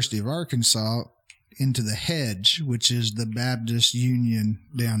University of Arkansas, into the Hedge, which is the Baptist Union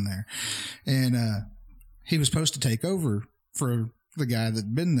down there. And he was supposed to take over for the guy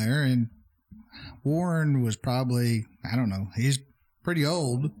that'd been there. And Warren was probably, I don't know, he's pretty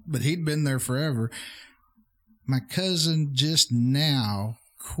old, but he'd been there forever. My cousin just now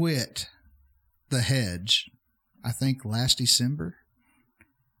quit the Hedge, I think last December.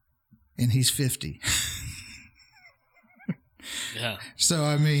 And he's 50. Yeah. So,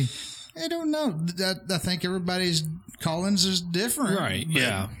 I mean, I don't know. I think everybody's callings is different. Right.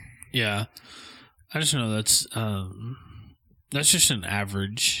 Yeah. Yeah. I just know that's just an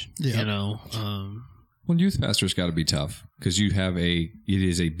average, Well, youth pastors got to be tough because it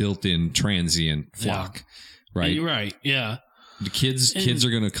is a built-in transient flock, right? Right. Yeah. The kids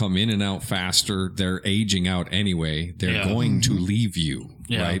are going to come in and out faster. They're aging out anyway. They're going to leave you,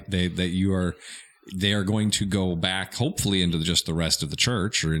 right? They are going to go back, hopefully, into just the rest of the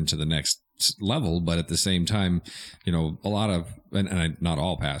church or into the next level. But at the same time, a lot of, and not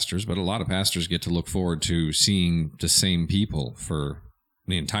all pastors, but a lot of pastors get to look forward to seeing the same people for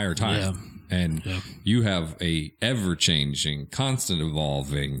the entire time. Yeah. And you have a ever-changing, constant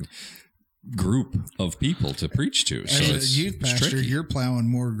evolving group of people to preach to. As So a youth pastor, you're plowing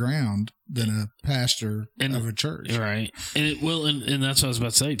more ground than a pastor of a church. Right. And that's what I was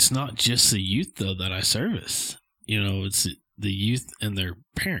about to say. It's not just the youth, though, that I service. It's the youth and their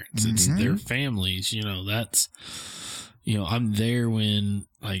parents. It's their families. That's, I'm there when,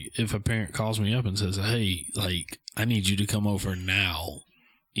 like, if a parent calls me up and says, hey, like, I need you to come over now,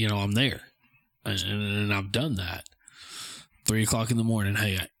 I'm there. And I've done that. 3:00 in the morning.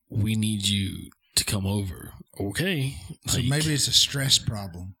 Hey, we need you to come over. Okay. So maybe it's a stress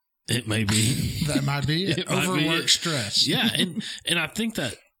problem. It may be. That might be it. Overwork stress. Yeah. And I think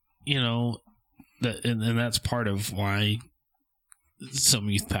that, that, and that's part of why some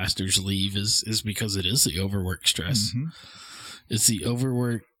youth pastors leave is because it is the overwork stress. Mm-hmm. It's the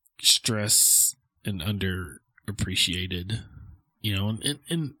overwork stress and underappreciated,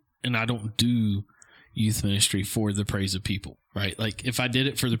 and I don't do youth ministry for the praise of people, right? Like if I did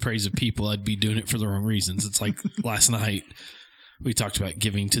it for the praise of people, I'd be doing it for the wrong reasons. It's like last night we talked about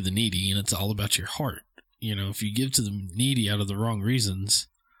giving to the needy, and it's all about your heart. If you give to the needy out of the wrong reasons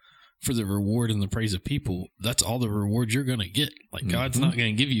for the reward and the praise of people, that's all the reward you're going to get. Like God's not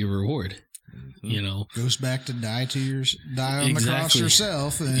going to give you a reward. you know, goes back to die on the cross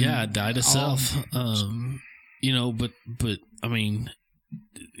yourself. And die to self. You know, but I mean,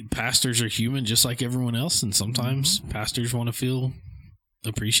 pastors are human just like everyone else, and sometimes pastors want to feel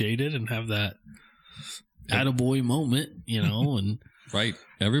appreciated and have that attaboy moment, you know, and right.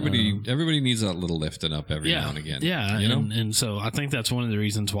 Everybody needs that little lifting up every now and again. Yeah, you know? and so I think that's one of the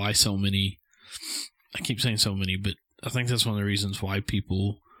reasons why so many. I keep saying so many, but I think that's one of the reasons why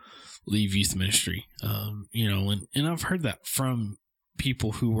people leave youth ministry. You know, and I've heard that from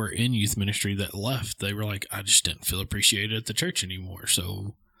people who were in youth ministry that left. They were like, I just didn't feel appreciated at the church anymore.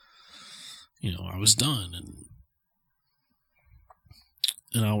 So, you know, I was done.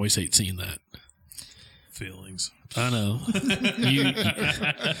 And I always hate seeing that. Feelings. I know.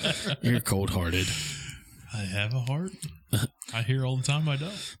 You're cold-hearted. I have a heart. I hear all the time I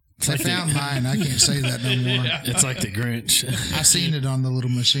don't. I found mine. I can't say that no more. It's like the Grinch. I seen it on the little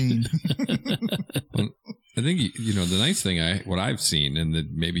machine. Well, I think, you know, the nice thing, what I've seen, and that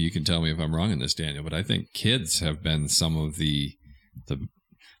maybe you can tell me if I'm wrong in this, Daniel, but I think kids have been some of the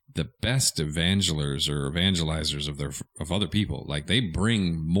best evangelizers of other people. Like, they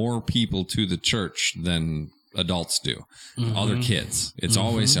bring more people to the church than adults do. Other kids. It's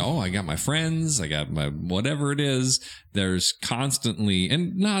always, oh, I got my friends, I got my whatever it is. There's constantly,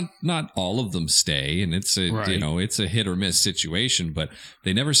 and not all of them stay, and it's a you know, it's a hit or miss situation, but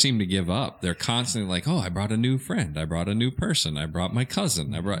they never seem to give up. They're constantly like, oh, I brought a new friend, I brought a new person, I brought my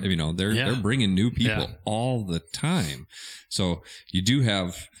cousin, I brought, you know, they're bringing new people all the time. So you do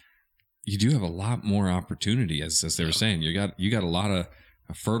have a lot more opportunity, as they were saying. You got a lot of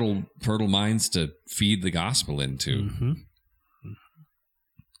fertile minds to feed the gospel into.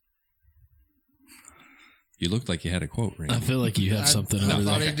 You looked like you had a quote, Randy. I feel like you have something over I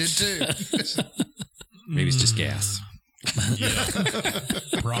thought there. he did too. Maybe it's just gas. Yeah,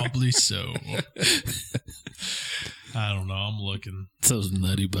 probably so. I don't know. I'm looking. Those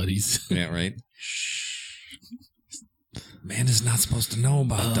nutty buddies. Yeah, right. Amanda's not supposed to know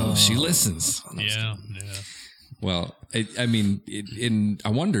about those. She listens. Yeah. Well, I mean, I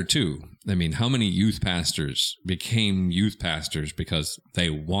wonder too. I mean, how many youth pastors became youth pastors because they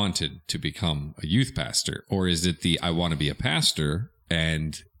wanted to become a youth pastor? Or is it I want to be a pastor,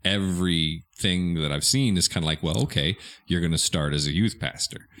 and everything that I've seen is kind of like, well, okay, you're going to start as a youth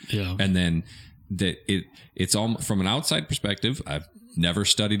pastor. Yeah. And then it's all from an outside perspective. I've never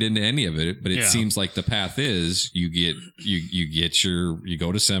studied into any of it, but it seems like the path is you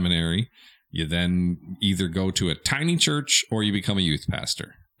go to seminary. You then either go to a tiny church or you become a youth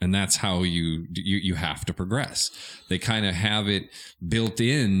pastor. And that's how you have to progress. They kind of have it built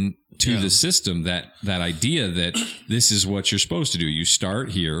in to the system, that idea that this is what you're supposed to do. You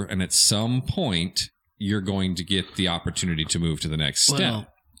start here, and at some point you're going to get the opportunity to move to the next step.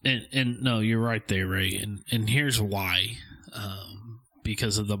 And no, you're right there, Ray. And here's why.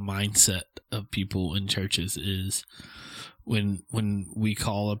 Because of the mindset of people in churches is when we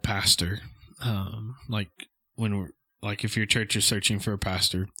call a pastor, if your church is searching for a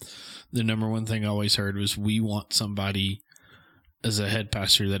pastor, the number one thing I always heard was, we want somebody as a head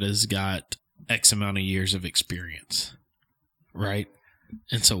pastor that has got X amount of years of experience, right?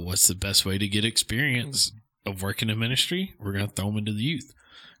 And so what's the best way to get experience of working in ministry? We're going to throw them into the youth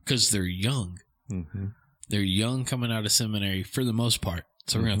because they're young. Mm-hmm. They're young coming out of seminary for the most part.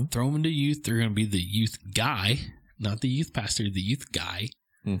 So we're going to throw them into youth. They're going to be the youth guy, not the youth pastor, the youth guy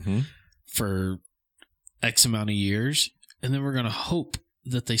for X amount of years. And then we're going to hope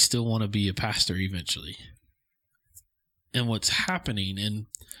that they still want to be a pastor eventually. And what's happening, and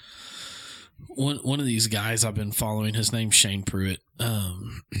one of these guys I've been following, his name's Shane Pruitt,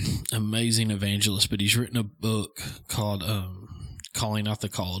 amazing evangelist, but he's written a book called Calling Out the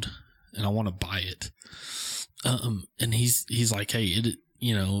Called, and I want to buy it. And he's like, hey,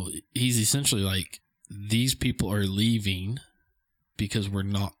 he's essentially like, these people are leaving because we're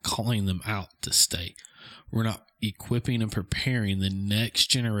not calling them out to stay. We're not equipping and preparing the next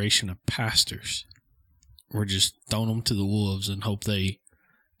generation of pastors. We're just throwing them to the wolves and hope they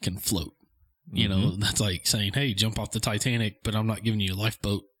can float. You know, that's like saying, hey, jump off the Titanic, but I'm not giving you a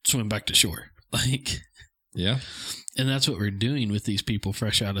lifeboat, swim back to shore. Like, yeah. And that's what we're doing with these people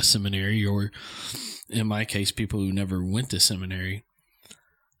fresh out of seminary, or in my case, people who never went to seminary.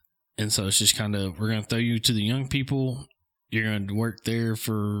 And so it's just kind of, we're going to throw you to the young people. You're going to work there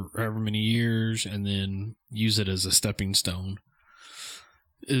for however many years and then use it as a stepping stone,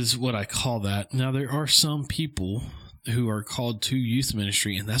 is what I call that. Now, there are some people who are called to youth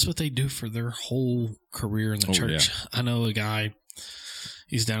ministry, and that's what they do for their whole career in the church. Yeah. I know a guy,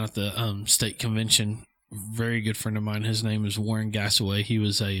 he's down at the state convention, very good friend of mine. His name is Warren Gassaway. He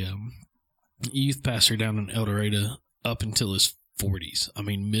was a youth pastor down in El Dorado up until his 40s. I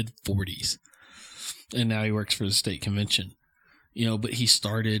mean, mid 40s. And now he works for the state convention. But he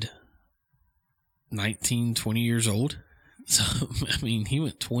started 19, 20 years old. So, I mean, he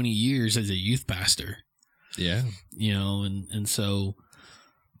went 20 years as a youth pastor. Yeah. And so,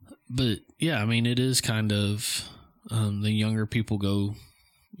 but yeah, I mean, it is kind of the younger people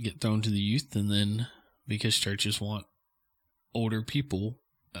get thrown to the youth, and then because churches want older people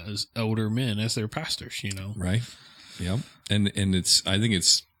as older men as their pastors, Right. Yep. And I think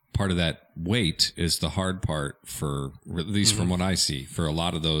it's part of that weight is the hard part for, at least from what I see, for a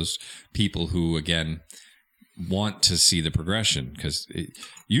lot of those people who, again, want to see the progression, because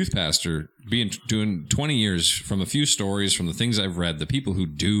youth pastor doing 20 years, from a few stories, from the things I've read, the people who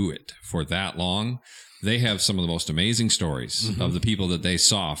do it for that long, they have some of the most amazing stories of the people that they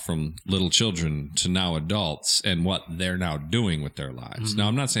saw from little children to now adults and what they're now doing with their lives. Now,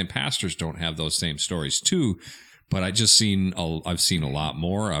 I'm not saying pastors don't have those same stories too, but I've seen a lot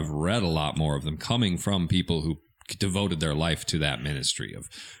more. I've read a lot more of them coming from people who devoted their life to that ministry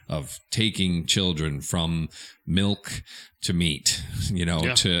of taking children from milk to meat,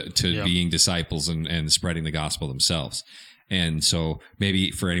 to being disciples and spreading the gospel themselves. And so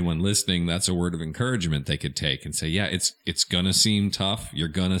maybe for anyone listening, that's a word of encouragement they could take and say, yeah, it's going to seem tough. You're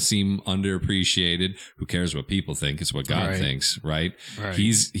going to seem underappreciated. Who cares what people think? It's what God thinks, right?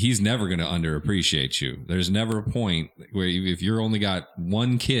 He's never going to underappreciate you. There's never a point where if you're only got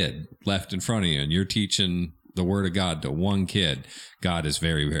one kid left in front of you and you're teaching the word of God to one kid, God is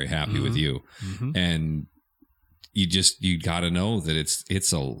very, very happy with you. And you got to know that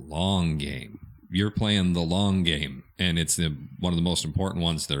it's a long game. You're playing the long game, and it's one of the most important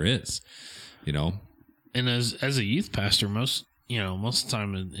ones there is, And as a youth pastor, most of the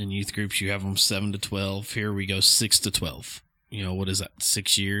time in youth groups, you have them 7 to 12. Here we go 6 to 12. What is that?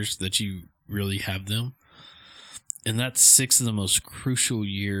 6 years that you really have them. And that's 6 of the most crucial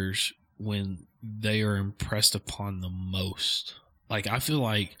years when they are impressed upon the most. Like, I feel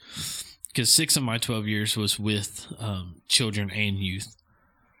like, because 6 of my 12 years was with children and youth.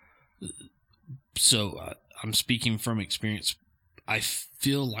 So I'm speaking from experience. I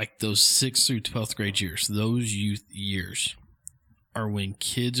feel like those 6th through 12th grade years, those youth years, are when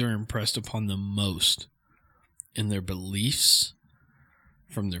kids are impressed upon the most in their beliefs,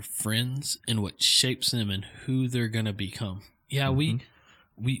 from their friends, and what shapes them and who they're going to become. Yeah,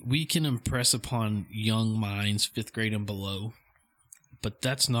 we can impress upon young minds, 5th grade and below, but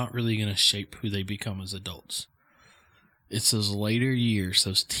that's not really going to shape who they become as adults. It's those later years,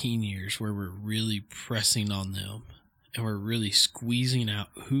 those teen years, where we're really pressing on them and we're really squeezing out,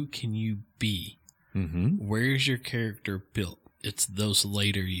 who can you be? Where's your character built? It's those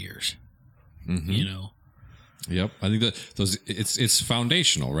later years, Yep. I think that it's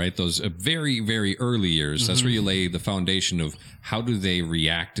foundational, right? Those very, very early years. That's where you lay the foundation of how do they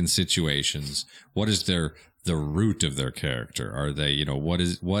react in situations? What is the root of their character? Are they,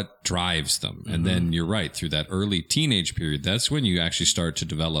 what drives them? And then you're right, through that early teenage period, that's when you actually start to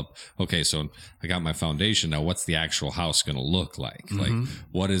develop, okay, so I got my foundation. Now what's the actual house going to look like? Like,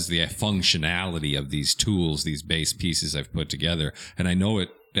 what is the functionality of these tools, these base pieces I've put together? And I know it,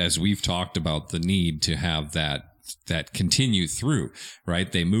 as we've talked about, the need to have that continue through,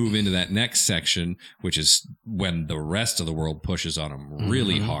 right? They move into that next section, which is when the rest of the world pushes on them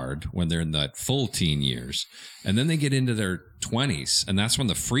really hard, when they're in that full teen years. And then they get into their 20s, and that's when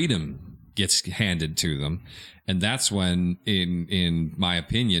the freedom gets handed to them. And that's when, in my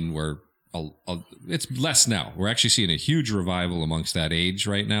opinion, it's less now. We're actually seeing a huge revival amongst that age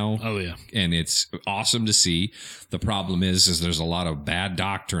right now. Oh, yeah. And it's awesome to see. The problem is there's a lot of bad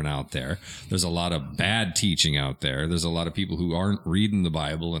doctrine out there. There's a lot of bad teaching out there. There's a lot of people who aren't reading the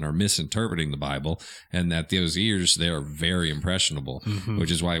Bible and are misinterpreting the Bible. And at those years, they are very impressionable,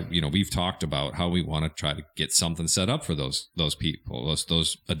 which is why, we've talked about how we want to try to get something set up for those people,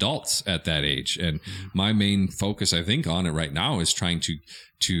 those adults at that age. And my main focus, I think, on it right now is trying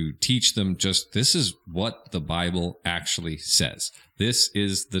to teach them just, this is what the Bible actually says. This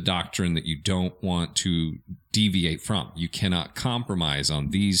is the doctrine that you don't want to deviate from. You cannot compromise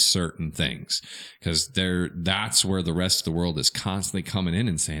on these certain things, because that's where the rest of the world is constantly coming in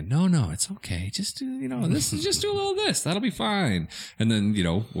and saying, no, it's okay. Just do, this is just do a little this. That'll be fine. And then,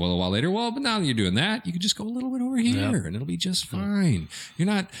 a while later, but now that you're doing that, you can just go a little bit over here and it'll be just fine. You're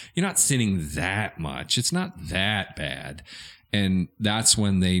not sinning that much. It's not that bad. And that's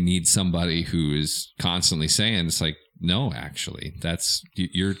when they need somebody who is constantly saying, it's like, no, actually, that's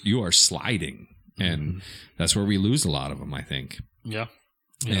you are sliding. And that's where we lose a lot of them, I think. Yeah.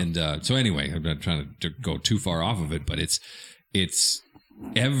 And so anyway, I'm not trying to go too far off of it, but it's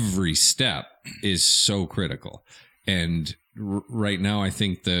every step is so critical. And right now, I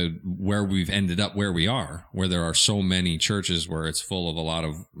think where we've ended up where we are, where there are so many churches where it's full of a lot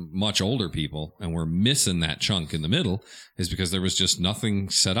of much older people and we're missing that chunk in the middle, is because there was just nothing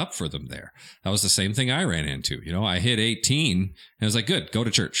set up for them there. That was the same thing I ran into. I hit 18 and I was like, good, go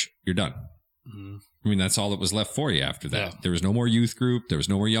to church. You're done. Mm-hmm. I mean, that's all that was left for you after that. Yeah. There was no more youth group. There was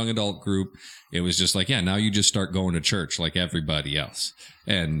no more young adult group. It was just like, now you just start going to church like everybody else.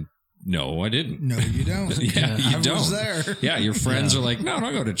 And no, I didn't. No, you don't. Yeah, you don't. I was there. Yeah, your friends are like, no,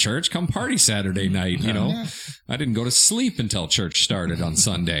 don't go to church. Come party Saturday night. Yeah. I didn't go to sleep until church started on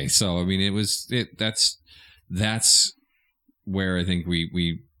Sunday. So, I mean, that's where I think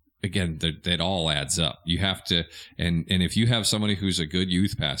we again, that all adds up. You have to, and if you have somebody who's a good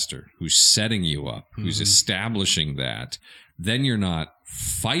youth pastor, who's setting you up, who's establishing that, then you're not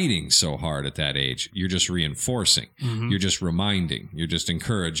fighting so hard at that age. You're just reinforcing. Mm-hmm. You're just reminding. You're just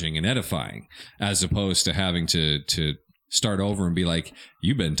encouraging and edifying, as opposed to having to start over and be like,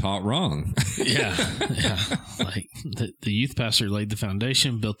 you've been taught wrong. Yeah. Like the youth pastor laid the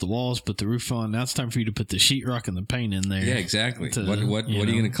foundation, built the walls, put the roof on. Now it's time for you to put the sheetrock and the paint in there. Yeah, exactly. What are you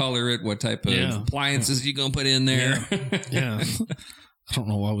going to color it? What type of appliances are you going to put in there? Yeah. I don't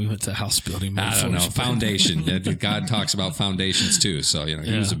know why we went to house building. I don't know. Foundation. God talks about foundations too. So,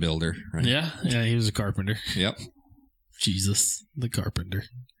 he was a builder. Right? Yeah. Yeah. He was a carpenter. Yep. Jesus, the carpenter.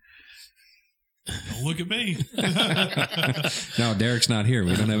 Don't look at me. No, Derek's not here.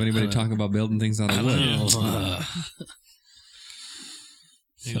 We don't have anybody talking about building things out of wood.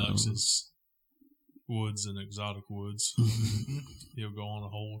 He likes his woods and exotic woods. He'll go on a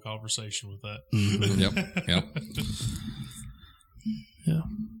whole conversation with that. Yep. Yeah.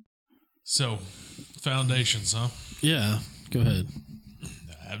 So, foundations, huh? Yeah. Go ahead.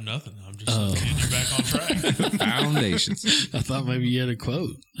 I have nothing. I'm just getting you back on track. Foundations. I thought maybe you had a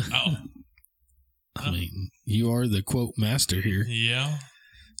quote. Oh. I mean, you are the quote master here. Yeah.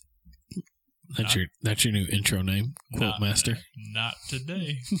 That's your new intro name, quote master. Not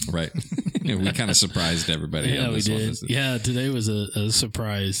today. Right. We kind of surprised everybody. Yeah, on this we did. One. Yeah, today was a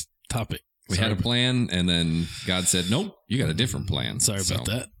surprise topic. We had a plan, and then God said, nope, you got a different plan. Sorry about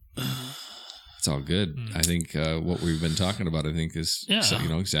that. It's all good. I think what we've been talking about, is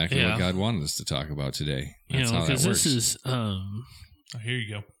exactly what God wanted us to talk about today. That's how that works. This is, here you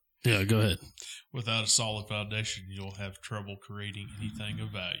go. Yeah, go ahead. Without a solid foundation, you'll have trouble creating anything of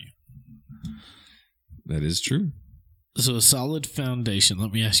value. That is true. So a solid foundation.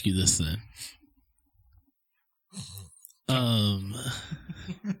 Let me ask you this then. I'm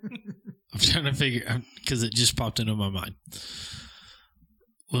trying to figure, because it just popped into my mind.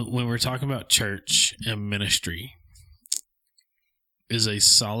 When we're talking about church and ministry, is a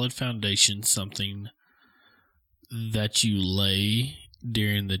solid foundation something that you lay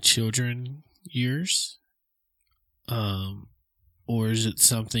during the children years? Or is it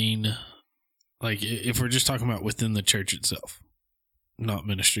something like, if we're just talking about within the church itself, not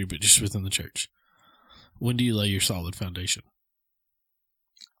ministry, but just within the church, when do you lay your solid foundation?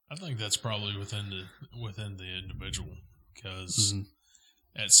 I think that's probably within the individual, because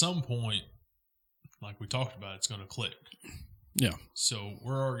at some point, like we talked about, it's going to click. Yeah. So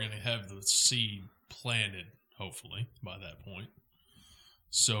we're already going to have the seed planted, hopefully, by that point.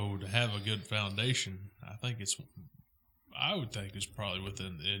 So to have a good foundation, I would think it's probably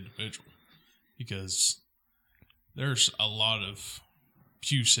within the individual, because there's a lot of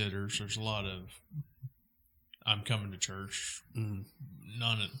pew sitters. There's a lot of, I'm coming to church.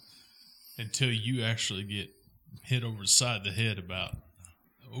 Until you actually get hit over the side of the head about,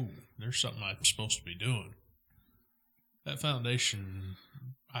 there's something I'm supposed to be doing. That foundation,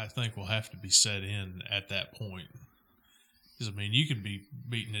 I think, will have to be set in at that point. Because, you can be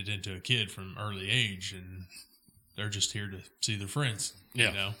beating it into a kid from early age, and they're just here to see their friends.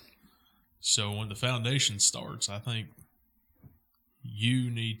 Yeah. So when the foundation starts, I think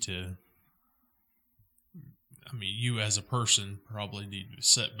you need to, you as a person probably need to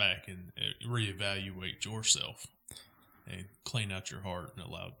sit back and reevaluate yourself and clean out your heart and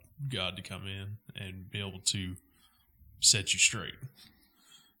allow God to come in and be able to set you straight.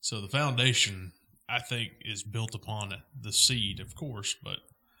 So the foundation, I think, is built upon the seed, of course, but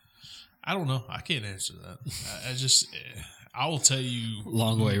I don't know. I can't answer that. I will tell you.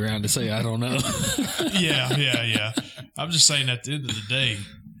 Long way around to say I don't know. Yeah. I'm just saying, at the end of the day,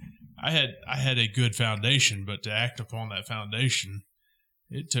 I had a good foundation, but to act upon that foundation,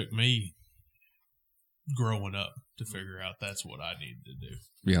 it took me growing up to figure out that's what I needed to do.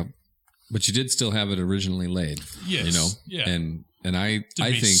 Yeah. But you did still have it originally laid. Yes. Yeah. And I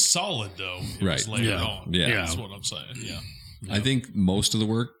think solid though. It was later on. Yeah. That's what I'm saying. Yeah. I think most of the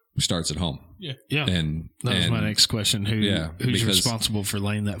work starts at home. Yeah. And that was my next question. Who's because responsible for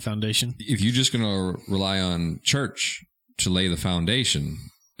laying that foundation? If you're just going to rely on church to lay the foundation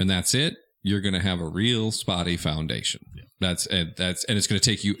and that's it, you're going to have a real spotty foundation. Yeah. And it's going to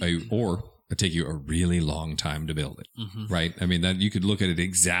take you a really long time to build it. Right. I mean, that you could look at it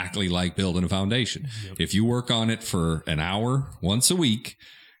exactly like building a foundation. Yep. If you work on it for an hour once a week,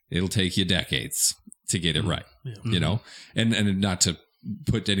 it'll take you decades to get it right. Yeah. You know, and not to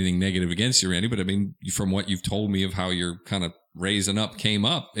put anything negative against you, Randy, but I mean, from what you've told me of how your kind of raising up came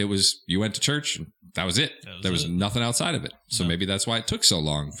up, it was you went to church and that was it. There was nothing outside of it. So maybe that's why it took so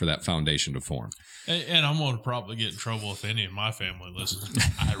long for that foundation to form. And I'm going to probably get in trouble if any of my family listens.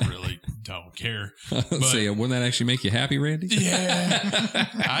 I really don't care. Say, wouldn't that actually make you happy, Randy?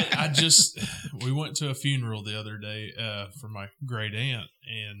 Yeah. We went to a funeral the other day for my great aunt,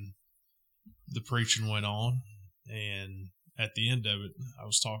 and the preaching went on, and at the end of it, I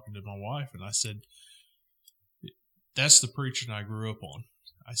was talking to my wife, and I said, that's the preaching I grew up on.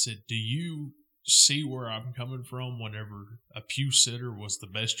 I said, do you see where I'm coming from whenever a pew sitter was the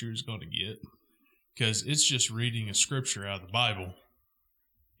best you're going to get? Because it's just reading a scripture out of the Bible,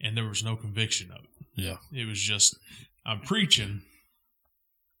 and there was no conviction of it. Yeah. It was just, I'm preaching,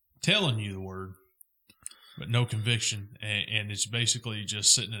 telling you the word, but no conviction, and it's basically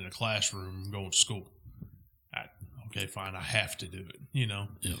just sitting in a classroom going to school. Okay, fine, I have to do it, you know?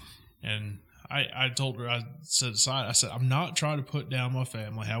 Yeah. And I told her, I said, I'm not trying to put down my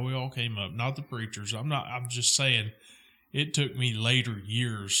family, how we all came up, not the preachers. I'm just saying it took me later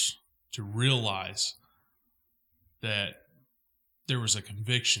years to realize that there was a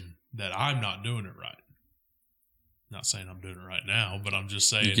conviction that I'm not doing it right. Not saying I'm doing it right now, but I'm just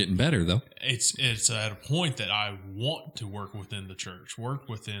saying you're getting better though. It's at a point that I want to work within the church, work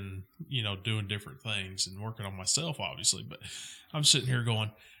within, you know, doing different things and working on myself, obviously. But I'm sitting here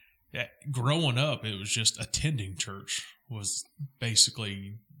going, growing up, it was just attending church was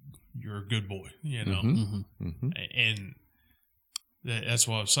basically you're a good boy, you know. And that's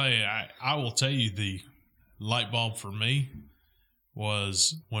what I'm saying. I will tell you, the light bulb for me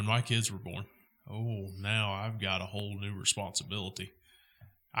was when my kids were born. Oh, now I've got a whole new responsibility.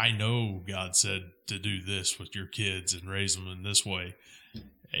 I know God said to do this with your kids and raise them in this way.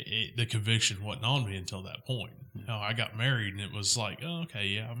 The conviction wasn't on me until that point. You know, I got married and it was like, oh, okay,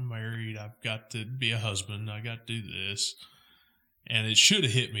 yeah, I'm married. I've got to be a husband. I got to do this. And it should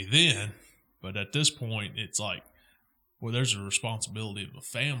have hit me then. But at this point, it's like, well, there's a responsibility of a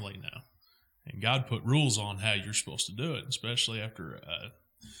family now. And God put rules on how you're supposed to do it, especially after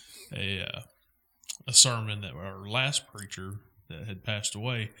a sermon that our last preacher that had passed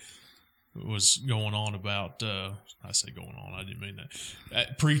away was going on about, I say going on, I didn't mean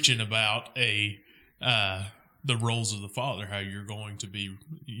that, preaching about the roles of the father, how you're going to be,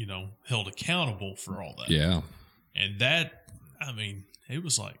 you know, held accountable for all that. Yeah. And that, I mean, it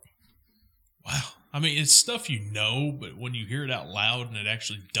was like, wow. I mean, it's stuff you know, but when you hear it out loud and it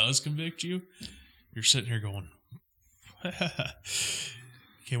actually does convict you, you're sitting here going,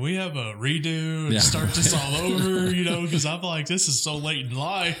 can we have a redo and start this all over, you know, because I'm like, this is so late in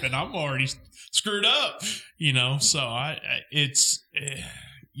life and I'm already screwed up, you know, so I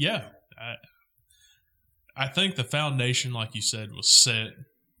think the foundation, like you said, was set,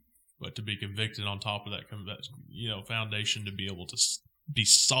 but to be convicted on top of that, you know, foundation to be able to be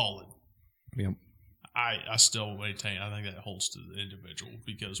solid. Yep. I still maintain, I think that holds to the individual,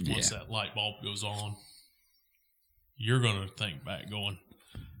 because once that light bulb goes on, you're going to think back going,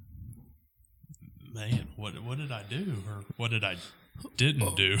 man, what did I do? Or what did I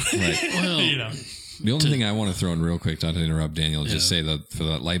didn't do? Right. Well, you know, the only thing I want to throw in real quick, not to interrupt Daniel, just say that for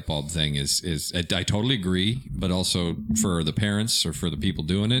that light bulb thing is I totally agree, but also for the parents or for the people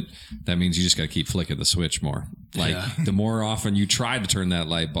doing it, that means you just got to keep flicking the switch more. Like the more often you try to turn that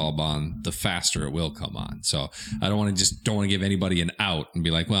light bulb on, the faster it will come on. So I don't want to give anybody an out and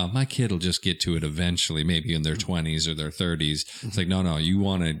be like, well, my kid will just get to it eventually, maybe in their 20s or their 30s. It's like, no, you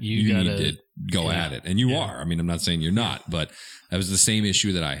need to go at it. And you are. I mean, I'm not saying you're not, but that was the same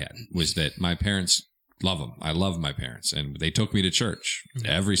issue that I had, was that my parents love them. I love my parents, and they took me to church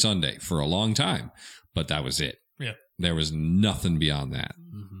every Sunday for a long time, but that was it. Yeah. There was nothing beyond that.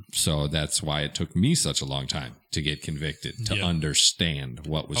 So that's why it took me such a long time to get convicted, to understand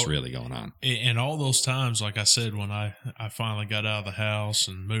what was really going on. And all those times, like I said, when I finally got out of the house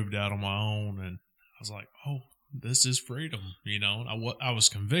and moved out on my own, and I was like, oh, this is freedom. You know, I was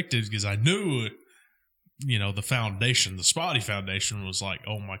convicted because I knew it. You know, the foundation, the spotty foundation was like,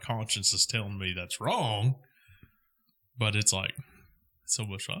 oh, my conscience is telling me that's wrong. But it's like, it's so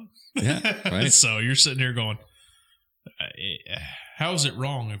much fun. Yeah, right. So you're sitting here going, how is it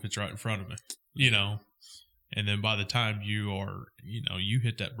wrong if it's right in front of me? You know, and then by the time you are, you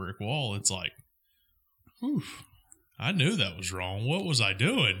hit that brick wall, it's like, oof, I knew that was wrong. What was I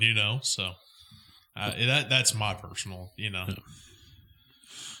doing? So that's my personal,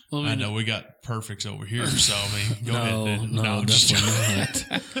 Well, I know we got perfects over here, so I mean, go ahead. No, definitely not.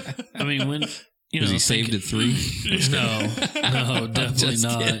 I mean, when was he saved at 3? No, definitely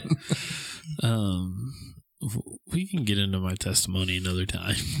not. We can get into my testimony another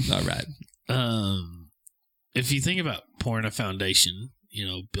time. All right. If you think about pouring a foundation,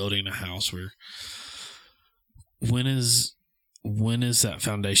 building a house, when is that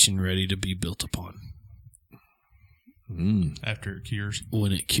foundation ready to be built upon? After it cures.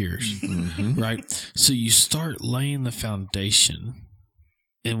 When it cures, right? So you start laying the foundation,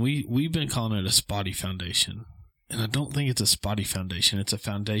 and we've been calling it a spotty foundation, and I don't think it's a spotty foundation. It's a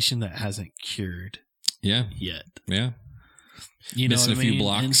foundation that hasn't cured, yet. Yeah, you know missing what I mean? a few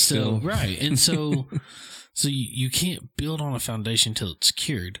blocks and so, still, right? And so you can't build on a foundation till it's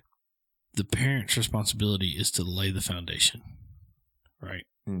cured. The parent's responsibility is to lay the foundation, right?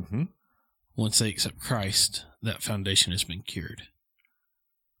 Mm-hmm. Once they accept Christ, that foundation has been cured.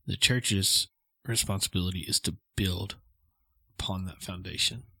 The church's responsibility is to build upon that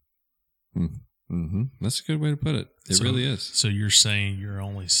foundation. Mm-hmm. That's a good way to put it. It really is. So you're saying you're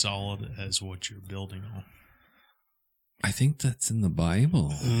only solid as what you're building on? I think that's in the Bible.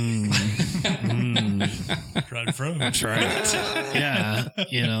 Right from. That's right.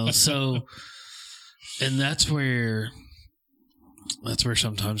 Yeah. So, and that's where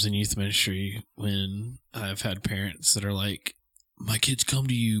sometimes in youth ministry, when I've had parents that are like, my kids come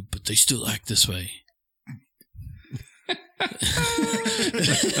to you, but they still act this way.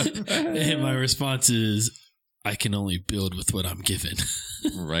 And my response is, I can only build with what I'm given.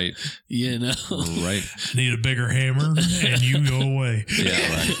 Right. I Right. need a bigger hammer and you go away.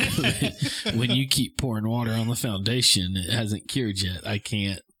 Yeah, right. When you keep pouring water on the foundation, it hasn't cured yet. I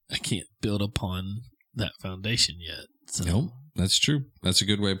can't build upon that foundation yet. So. Nope. That's true. That's a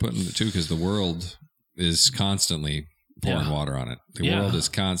good way of putting it too, because the world is constantly pouring water on it. The world is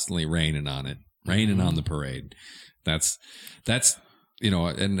constantly raining on it, raining on the parade. That's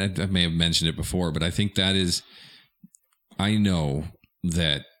and I may have mentioned it before, but I think that is, I know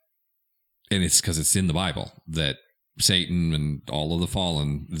that, and it's because it's in the Bible, that Satan and all of the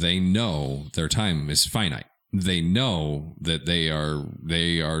fallen, they know their time is finite. They know that they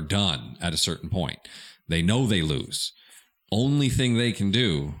are done at a certain point. They know they lose. Only thing they can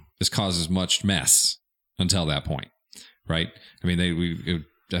do is cause as much mess until that point, right? I mean, I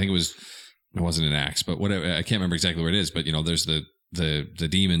think it wasn't in Acts, but whatever. I can't remember exactly where it is, but there's the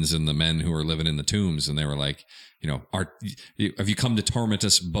demons and the men who are living in the tombs, and they were like, have you come to torment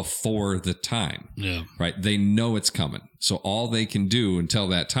us before the time? Yeah. Right. They know it's coming. So all they can do until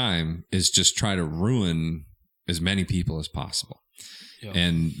that time is just try to ruin as many people as possible. Yep.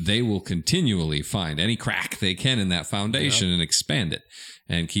 And they will continually find any crack they can in that foundation and expand it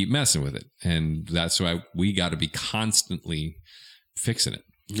and keep messing with it. And that's why we got to be constantly fixing it.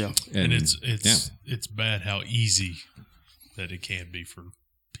 Yeah. And it's bad how easy that it can be for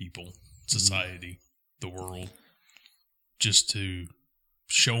people, society, the world, just to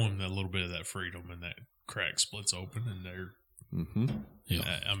show them a little bit of that freedom, and that crack splits open and they're,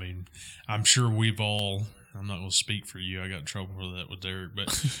 I mean, I'm sure I'm not going to speak for you. I got in trouble for that with Derek,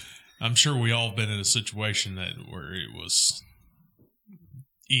 but I'm sure we all been in a situation where it was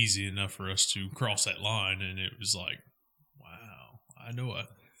easy enough for us to cross that line, and it was like, wow, I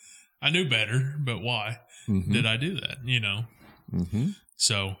knew better, but why did I do that?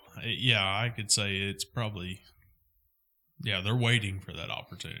 So I could say it's probably, they're waiting for that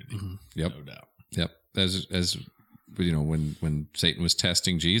opportunity. Yep. No doubt. Yep. As when Satan was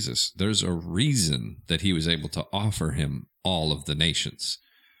testing Jesus, there's a reason that he was able to offer him all of the nations.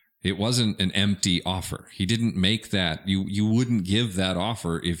 It wasn't an empty offer. He didn't make that. You wouldn't give that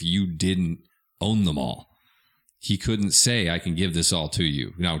offer if you didn't own them all. He couldn't say, I can give this all to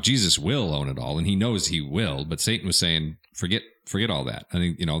you. Now, Jesus will own it all, and he knows he will, but Satan was saying, forget all that. I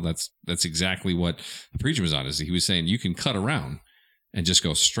think, that's exactly what the preacher was on, is he was saying, you can cut around and just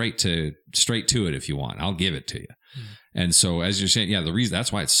go straight to it if you want. I'll give it to you. And so, as you're saying, the reason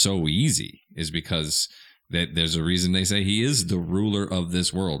that's why it's so easy is because there's a reason they say he is the ruler of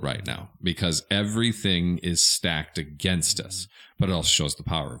this world right now, because everything is stacked against us. But it also shows the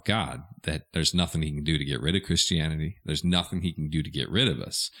power of God, that there's nothing he can do to get rid of Christianity. There's nothing he can do to get rid of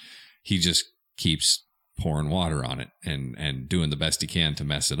us. He just keeps pouring water on it and doing the best he can to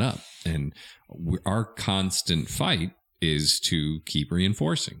mess it up. And our constant fight is to keep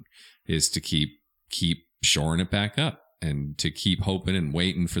reinforcing, is to keep shoring it back up and to keep hoping and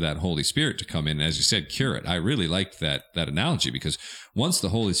waiting for that Holy Spirit to come in. As you said, cure it. I really liked that analogy, because once the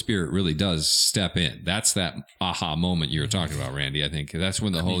Holy Spirit really does step in, that's that aha moment you were talking about, Randy. I think that's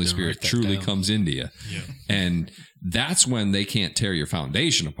when the Holy Spirit truly comes into you. Yeah. And that's when they can't tear your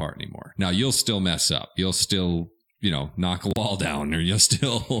foundation apart anymore. Now, you'll still mess up. You'll still, knock a wall down, or you'll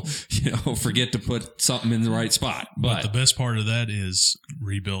still, forget to put something in the right spot. But the best part of that is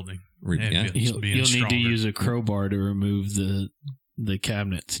rebuilding. You'll need to use a crowbar to remove the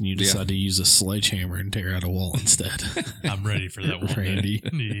cabinets, and you decide to use a sledgehammer and tear out a wall instead. I'm ready for that one, Randy.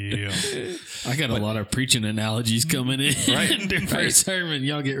 Yeah. I got a lot of preaching analogies coming in. Right. Sermon,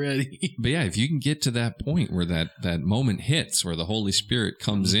 y'all get ready. But yeah, if you can get to that point where that moment hits, where the Holy Spirit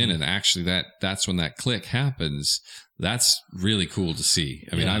comes in, and actually that's when that click happens, that's really cool to see.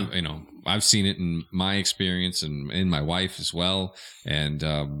 I mean, I've seen it in my experience and in my wife as well. And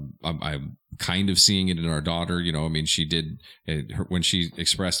I'm kind of seeing it in our daughter. I mean, she did, when she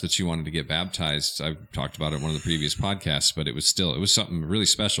expressed that she wanted to get baptized, I talked about it in one of the previous podcasts, but it was something really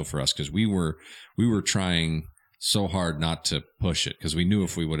special for us, because we were trying so hard not to push it, because we knew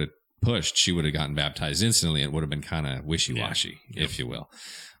if we would have pushed, she would have gotten baptized instantly. It would have been kind of wishy-washy, if you will.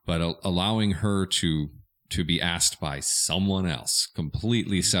 But allowing her to be asked by someone else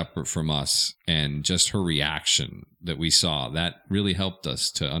completely separate from us, and just her reaction that we saw, that really helped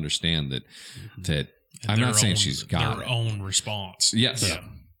us to understand that I'm not saying she's got their own response. Yes. Yeah.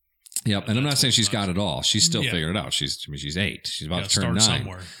 Yep. And I'm not saying she's got it all. She's still figured it out. She's 8. She's about to turn 9.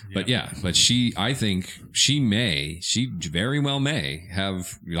 Somewhere. Yeah. But I think she very well may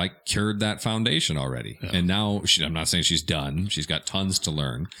have cured that foundation already. Yeah. And now I'm not saying she's done. She's got tons to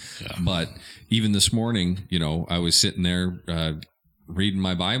learn. Yeah. But even this morning, I was sitting there reading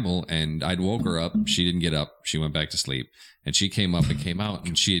my Bible, and I'd woke her up. She didn't get up. She went back to sleep, and she came up and came out,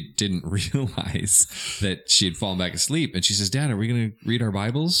 and she didn't realize that she had fallen back asleep. And she says, "Dad, are we going to read our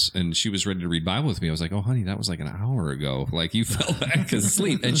Bibles?" And she was ready to read Bible with me. I was like, "Oh, honey, that was like an hour ago. You fell back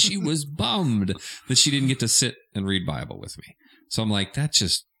asleep." And she was bummed that she didn't get to sit and read Bible with me. So I'm like, that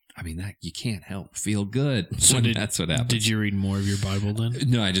you can't help feel good. So that's what happened. Did you read more of your Bible then?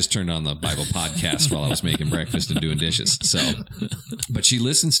 No, I just turned on the Bible podcast while I was making breakfast and doing dishes. So, but she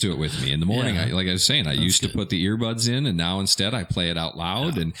listens to it with me in the morning. Yeah. Like I was saying, I used to put the earbuds in, and now instead I play it out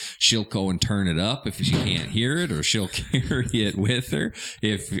loud, and she'll go and turn it up if she can't hear it, or she'll carry it with her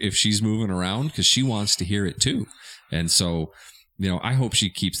if she's moving around, because she wants to hear it too. And so, I hope she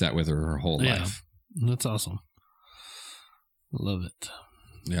keeps that with her whole life. That's awesome. Love it.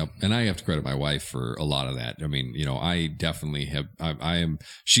 Yep. And I have to credit my wife for a lot of that. I mean, I definitely have,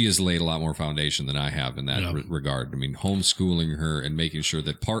 she has laid a lot more foundation than I have in that regard. I mean, homeschooling her and making sure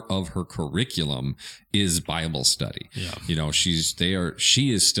that part of her curriculum is Bible study. Yeah.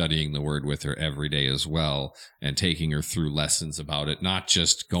 She is studying the Word with her every day as well, and taking her through lessons about it, not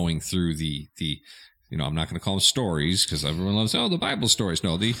just going through the I'm not going to call them stories, because everyone loves, the Bible stories.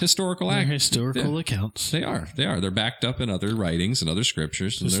 No, the historical accounts. They are. They're backed up in other writings and other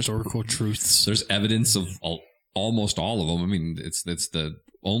scriptures. And historical truths. There's evidence of almost all of them. I mean, it's the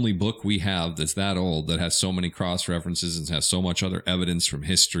only book we have that's that old that has so many cross references and has so much other evidence from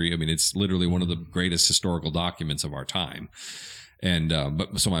history. I mean, it's literally one of the greatest historical documents of our time. And,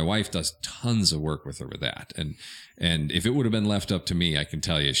 so my wife does tons of work with her with that. And if it would have been left up to me, I can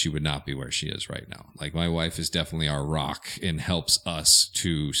tell you, she would not be where she is right now. My wife is definitely our rock and helps us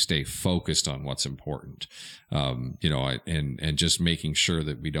to stay focused on what's important. And just making sure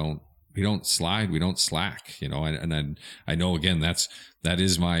that we don't slide, we don't slack, and I know, again, that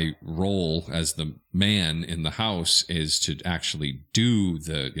is my role as the man in the house, is to actually do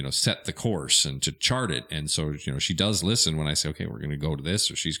set the course and to chart it. And so, she does listen when I say, okay, we're going to go to this,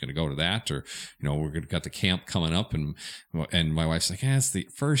 or she's going to go to that, or, got the camp coming up, and my wife's like, it's the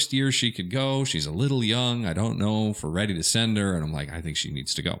first year she could go. She's a little young. I don't know if we're ready to send her. And I'm like, I think she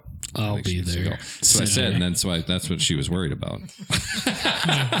needs to go. I'll be there. So I said, and then that's what she was worried about.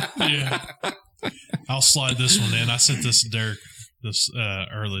 Yeah. I'll slide this one in. I sent this to Derek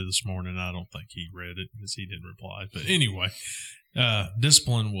early this morning. I don't think he read it because he didn't reply. But anyway,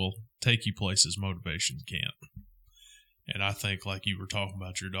 discipline will take you places motivation can't. And I think, like you were talking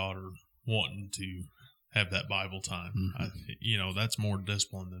about your daughter wanting to have that Bible time, that's more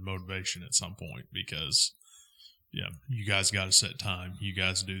discipline than motivation at some point, because you guys got to set time. You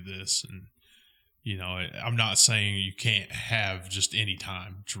guys do this, and I'm not saying you can't have just any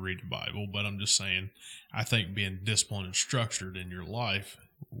time to read the Bible, but I'm just saying, I think being disciplined and structured in your life,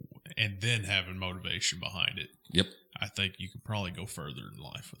 and then having motivation behind it. Yep. I think you could probably go further in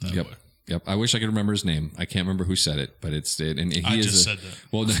life with that way. Yep. I wish I could remember his name. I can't remember who said it, but it's it. And he I is just said that.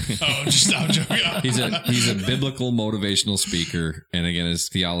 Well, I'm joking. he's a biblical motivational speaker, and again, his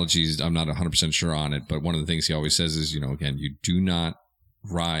theology, I'm not 100% sure on it, but one of the things he always says is, again, you do not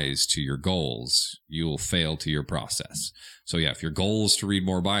rise to your goals, you will fail to your process. So yeah, if your goal is to read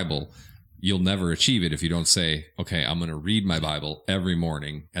more Bible, you'll never achieve it if you don't say, okay, I'm going to read my Bible every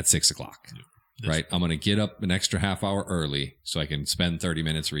morning at 6:00. Right? I'm going to get up an extra half hour early so I can spend 30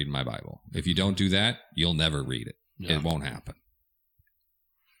 minutes reading my Bible. If you don't do that, you'll never read it. Yeah. It won't happen.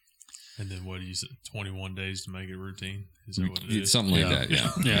 And then what do you say? 21 days to make it routine? Is that what it is? Something like that,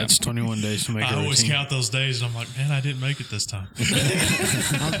 yeah. Yeah, it's 21 days to make it routine. I always count those days and I'm like, man, I didn't make it this time.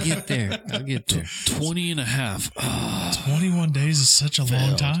 I'll get there. 20 and a half. 21 days is such a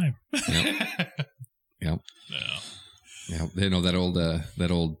long time. Yep. Yeah. That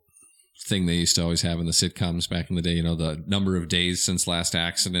old thing they used to always have in the sitcoms back in the day, the number of days since last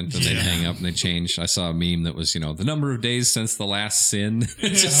accident, and they'd hang up and they'd change. I saw a meme that was, the number of days since the last sin.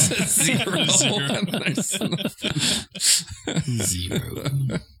 It just says 0.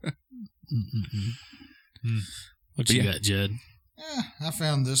 0. What you got, Jed? I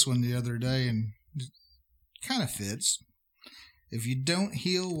found this one the other day and it kind of fits. If you don't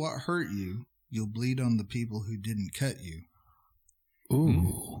heal what hurt you, you'll bleed on the people who didn't cut you.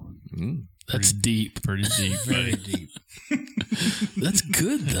 Ooh. That's deep. Pretty deep. Very deep. That's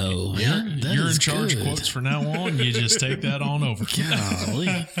good, though. You're in charge of quotes for now on. You just take that on over.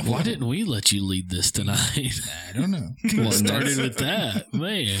 Golly. Why didn't we let you lead this tonight? I don't know. Well, started with that,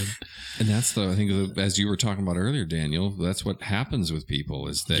 man. And that's I think, as you were talking about earlier, Daniel, that's what happens with people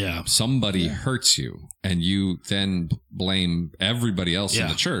is that somebody hurts you and you then blame everybody else in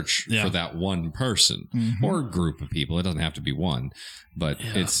the church for that one person or group of people. It doesn't have to be one, but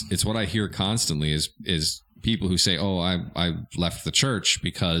it's what I hear constantly is people who say, "Oh, I left the church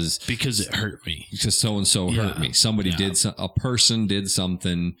because it hurt me. Because so and so hurt me. Somebody a person did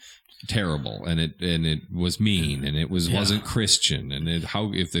something terrible, and it was mean, and it wasn't Christian, and if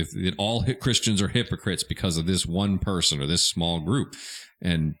all Christians are hypocrites because of this one person or this small group,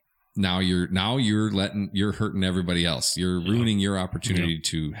 and now you're hurting everybody else. You're ruining your opportunity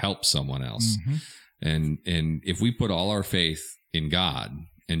to help someone else, and if we put all our faith in God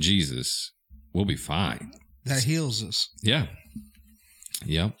and Jesus, we'll be fine. That heals us. Yeah.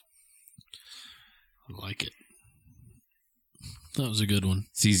 Yep. I like it. That was a good one.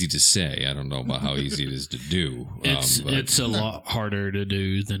 It's easy to say. I don't know about how easy it is to do. It's a lot harder to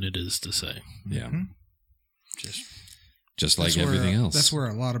do than it is to say. Yeah. Just like everything else. That's where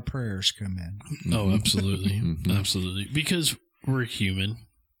a lot of prayers come in. Oh, absolutely. Absolutely. Because we're human,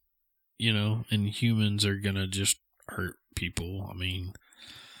 and humans are going to just hurt people. I mean,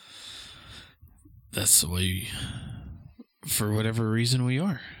 that's the way, for whatever reason we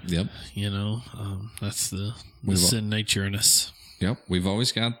are. Yep. That's the sin nature in us. Yep. We've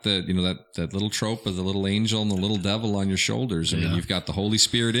always got that little trope of the little angel and the little devil on your shoulders. I mean, you've got the Holy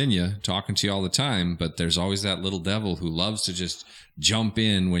Spirit in you talking to you all the time, but there's always that little devil who loves to just jump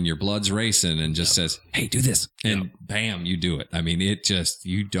in when your blood's racing and just says, "Hey, do this." And bam, you do it. I mean,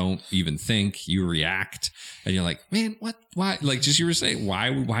 you don't even think, you react, and you're like, "Man, what? Why?" Like just you were saying,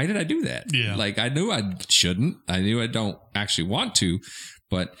 why did I do that? Yeah. Like I knew I shouldn't. I knew I don't actually want to,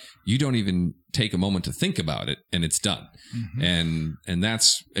 but you don't even take a moment to think about it, and it's done. And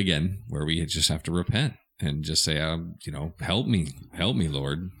that's again where we just have to repent and just say, help me,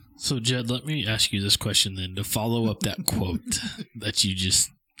 Lord. So, Jed, let me ask you this question then to follow up that quote that you just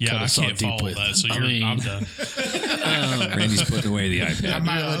cut us off deep with. That, so I'm done. Randy's putting away the iPad. I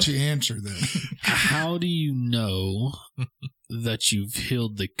might let you answer then. How do you know that you've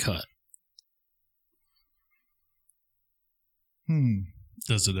healed the cut?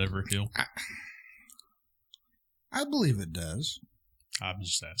 Does it ever heal? I believe it does. I'm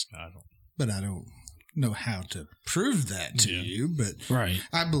just asking. But I don't know how to prove that to you. But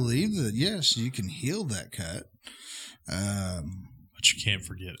I believe that, yes, you can heal that cut. But you can't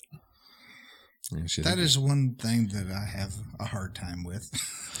forget it. That is one thing that I have a hard time with.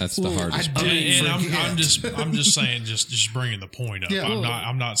 That's the hardest part. And I'm just saying, just bringing the point up. Yeah,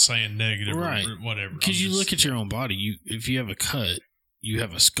 I'm not saying negative or whatever. Because you look at your own body. If you have a cut, you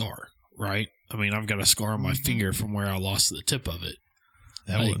have a scar, right? I mean, I've got a scar on my finger from where I lost the tip of it.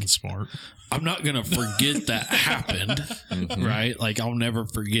 That wasn't smart. I'm not going to forget that happened, right? Like, I'll never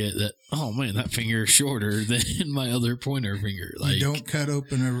forget that, oh, man, that finger is shorter than my other pointer finger. Like, you don't cut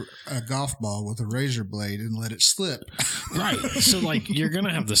open a golf ball with a razor blade and let it slip. Right. So, like, you're going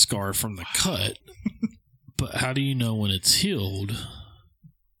to have the scar from the cut, but how do you know when it's healed?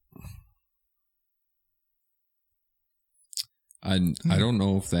 I don't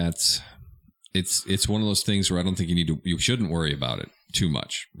know if that's it's one of those things where I don't think you shouldn't worry about it too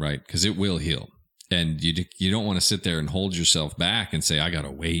much, right? Because it will heal. And you don't want to sit there and hold yourself back and say, I got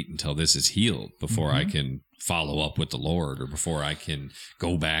to wait until this is healed before I can follow up with the Lord, or before I can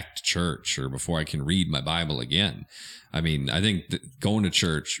go back to church, or before I can read my Bible again. I mean, I think that going to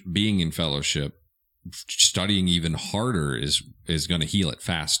church, being in fellowship, studying even harder is going to heal it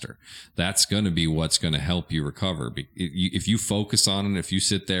faster. That's going to be what's going to help you recover. If you focus on it, if you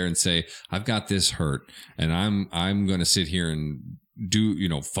sit there and say, I've got this hurt and I'm going to sit here and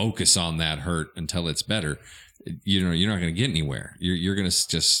focus on that hurt until it's better, you're not going to get anywhere. You're going to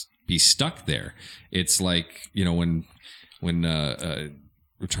just be stuck there. It's like, when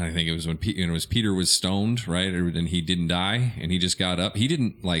we're trying to think, it was when Peter was stoned, right? And he didn't die, and he just got up. He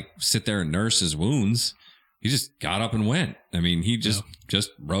didn't like sit there and nurse his wounds. He just got up and went. I mean, he just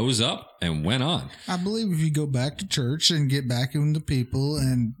rose up and went on. I believe if you go back to church and get back into people,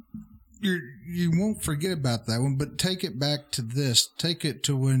 and you won't forget about that one, but take it back to this. Take it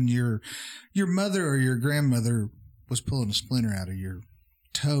to when your mother or your grandmother was pulling a splinter out of your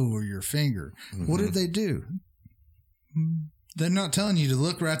toe or your finger. Mm-hmm. What did they do? They're not telling you to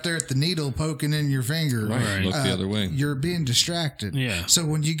look right there at the needle poking in your finger. Right. Look the other way. You're being distracted. Yeah. So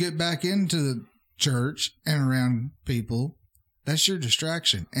when you get back into the church and around people, that's your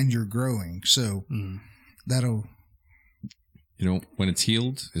distraction, and you're growing. So that'll... when it's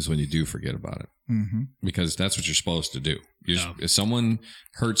healed is when you do forget about it. Mm-hmm. Because that's what you're supposed to do. If someone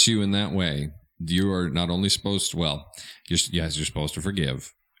hurts you in that way, you are not only supposed to, you're supposed to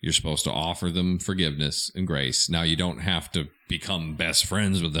forgive. You're supposed to offer them forgiveness and grace. Now, you don't have to become best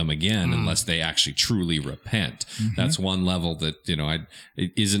friends with them again unless they actually truly repent. Mm-hmm. That's one level that,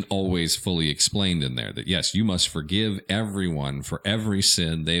 it isn't always fully explained in there, that yes, you must forgive everyone for every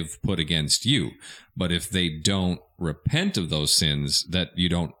sin they've put against you. But if they don't repent of those sins, that you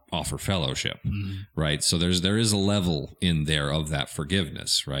don't offer fellowship, right? So there is a level in there of that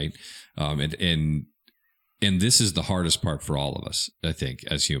forgiveness, right? And this is the hardest part for all of us, I think,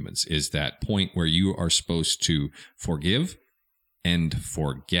 as humans, is that point where you are supposed to forgive and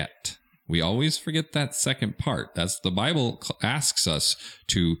forget. We always forget that second part. That's the Bible asks us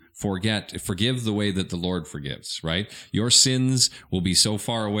to forgive the way that the Lord forgives, right? Your sins will be so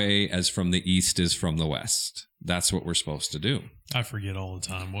far away as from the east is from the west. That's what we're supposed to do. I forget all the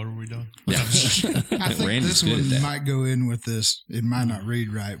time. What are we doing? Yeah. I think Randy's this one might go in with this. It might not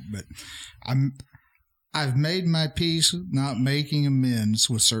read right, but I've made my peace, not making amends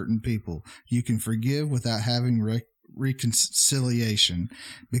with certain people. You can forgive without having reconciliation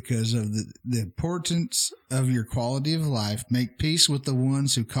because of the importance of your quality of life. Make peace with the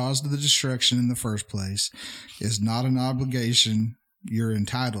ones who caused the destruction in the first place is not an obligation you're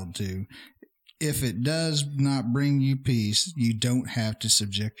entitled to. If it does not bring you peace, you don't have to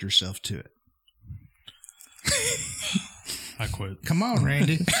subject yourself to it. I quit. Come on,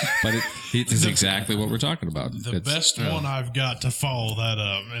 Randy. But it's exactly what we're talking about. The best one I've got to follow that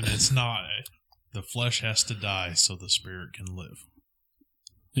up, and it's not, the flesh has to die so the spirit can live.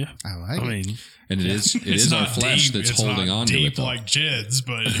 Yeah. I like it. And it is our flesh deep, that's holding on to it. It's not deep like Jed's,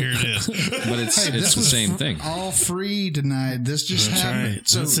 but here it is. But it's the same thing. All free tonight. This just happened. Right.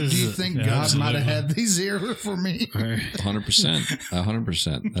 So do you think God might have had these here for me? 100%.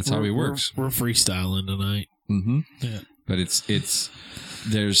 100%. That's how he works. We're freestyling tonight. Mm-hmm. Yeah. But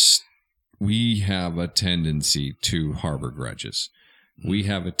we have a tendency to harbor grudges. We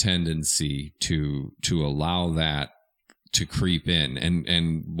have a tendency to allow that to creep in.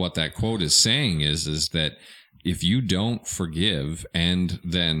 And what that quote is saying is that if you don't forgive and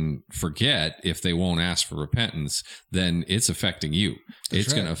then forget, if they won't ask for repentance, then it's affecting you.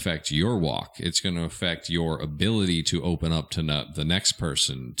 It's going to affect your walk. It's going to affect your ability to open up to the next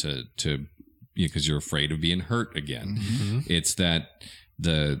person to because you're afraid of being hurt again. Mm-hmm. It's that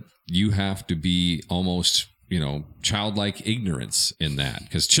you have to be almost, childlike ignorance in that,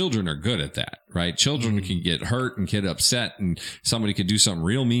 because children are good at that, right? Children can get hurt and get upset, and somebody could do something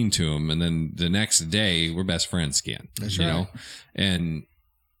real mean to them, and then the next day we're best friends again. That's right. And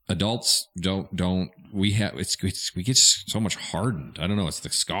adults we get so much hardened. I don't know. It's the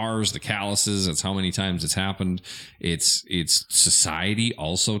scars, the calluses. It's how many times it's happened. It's society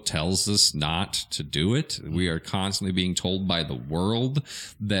also tells us not to do it. We are constantly being told by the world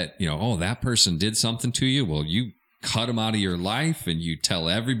that, that person did something to you. Well, you cut them out of your life and you tell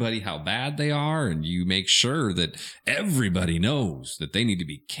everybody how bad they are, and you make sure that everybody knows that they need to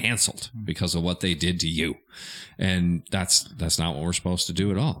be canceled because of what they did to you. And that's not what we're supposed to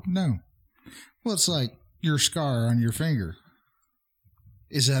do at all. No. Well, it's like your scar on your finger.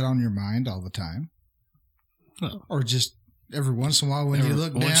 Is that on your mind all the time? No. Or just every once in a while when you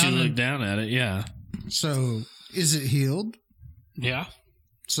look down. Once you look down at it, yeah. So is it healed? Yeah.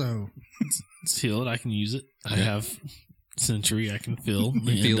 So it's healed. I can use it. I have Century. I can feel a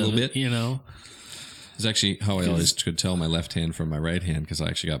little bit. You know, It's actually how I always could tell my left hand from my right hand, because I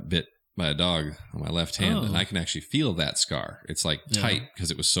actually got bit by a dog on my left hand, and I can actually feel that scar. It's like tight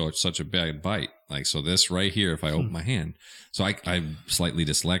because it was such a bad bite. Like, so this right here, if I open my hand, so I'm slightly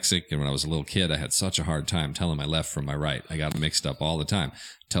dyslexic, and when I was a little kid, I had such a hard time telling my left from my right. I got mixed up all the time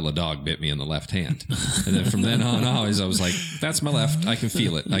till a dog bit me in the left hand. And then from then on, I was like, that's my left. I can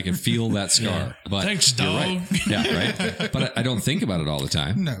feel it. I can feel that scar. Yeah. But Thanks, dog. right. Yeah, right. But I don't think about it all the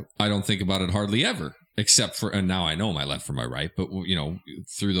time. No. I don't think about it hardly ever, except for, and now I know my left from my right, but you know,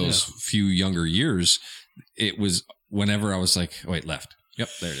 through those few younger years, it was whenever I was like, oh, wait, left. Yep,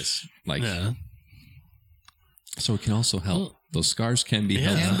 there it is. Like, so it can also help. Well, those scars can be It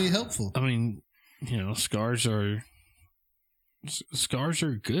helpful. can be helpful. I mean, you know, scars are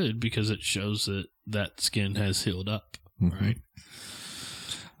good because it shows that skin has healed up, right?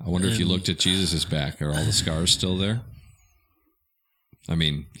 I wonder if you looked at Jesus's back, are all the scars still there? I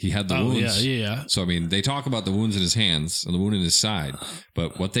mean, he had the wounds. Yeah. So, I mean, they talk about the wounds in his hands and the wound in his side,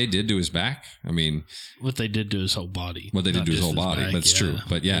 but what they did to his back, I mean... What they did to his whole body. What they did Not to his just whole body, back, that's true.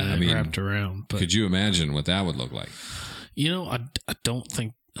 But yeah, I mean... wrapped around. But, could you imagine what that would look like? You know, I don't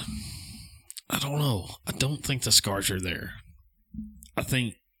think... I don't know. I don't think the scars are there. I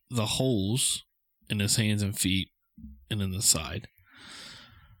think the holes in his hands and feet and in the side.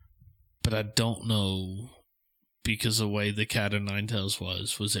 But I don't know... Because the way the cat o' nine tails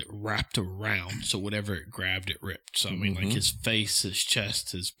was it wrapped around, so whatever it grabbed, it ripped. So I mean, like his face, his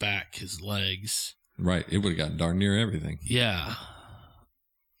chest, his back, his legs. Right. It would have gotten darn near everything. Yeah.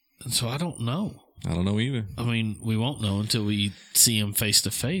 And so I don't know. I don't know either. I mean, we won't know until we see him face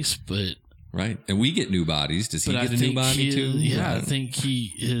to face, but... Right. And we get new bodies. Does he But get a new body too? Yeah, I think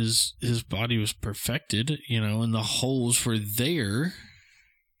his body was perfected, you know, and the holes were there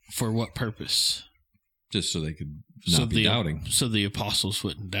for what purpose? Just so they could not be doubting. So the apostles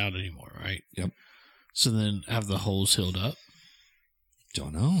wouldn't doubt anymore, right? Yep. So then have the holes healed up?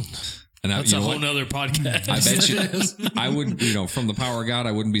 Don't know. And that's a whole nother podcast. I bet you, I would, you know, from the power of God,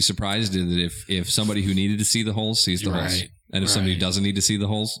 I wouldn't be surprised that if somebody who needed to see the holes sees the holes. And if somebody who doesn't need to see the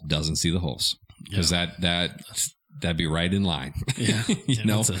holes, doesn't see the holes. Because that'd be right in line. Yeah. you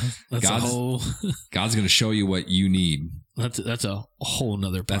know, that's a whole... God's going to show you what you need. That's a whole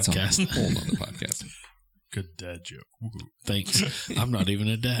nother podcast. That's a whole nother podcast. Good dad joke. Thanks. I'm not even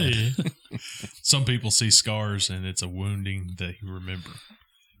a dad. Some people see scars and it's a wounding they remember.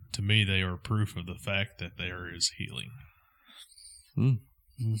 To me, they are proof of the fact that there is healing.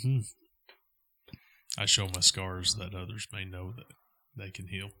 Mm-hmm. I show my scars that others may know that they can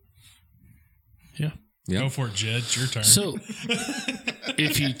heal. Yeah. Yep. Go for it, Jed. It's your turn. So,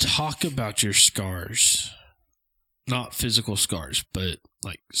 if you talk about your scars, not physical scars, but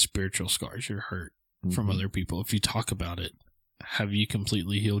like spiritual scars, you're hurt from other people. If you talk about it, have you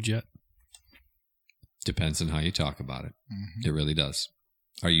completely healed yet? Depends on how you talk about it. It really does.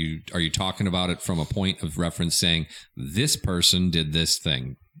 Are you talking about it from a point of reference saying this person did this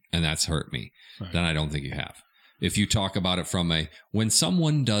thing and that's hurt me? Right. Then I don't think you have. If you talk about it from when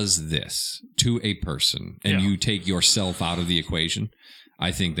someone does this to a person and you take yourself out of the equation,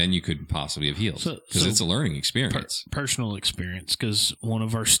 I think then you could possibly have healed because it's a learning experience. Personal experience, because one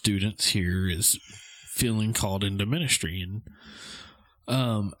of our students here is feeling called into ministry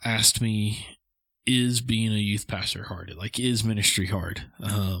and asked me, is being a youth pastor hard? Like, is ministry hard?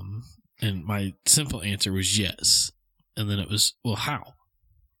 And my simple answer was yes. And then it was, well, how?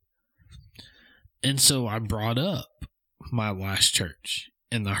 And so I brought up my last church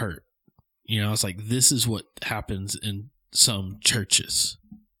and the hurt. You know, I was like, this is what happens in some churches.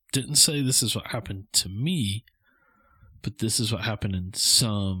 Didn't say this is what happened to me, but this is what happened in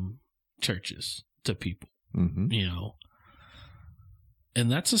some churches to people, you know.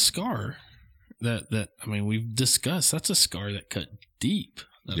 And that's a scar that I mean, we've discussed. That's a scar that cut deep.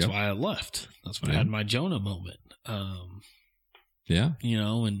 That's why I left. That's when I had my Jonah moment. You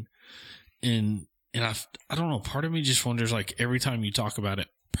know, and I don't know, part of me just wonders, like, every time you talk about it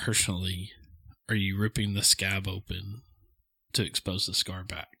personally, are you ripping the scab open to expose the scar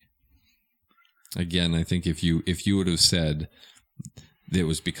back? Again, I think if you would have said it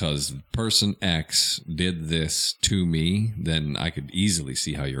was because person X did this to me, then I could easily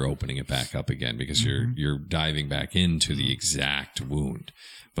see how you're opening it back up again, because you're diving back into the exact wound.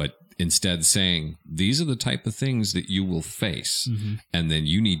 But instead saying, these are the type of things that you will face, and then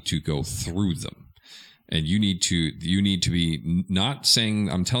you need to go through them. And you need to be not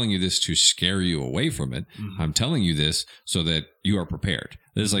saying, I'm telling you this to scare you away from it. Mm-hmm. I'm telling you this so that you are prepared.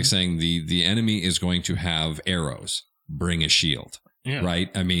 This is like saying the enemy is going to have arrows. Bring a shield. Yeah. Right.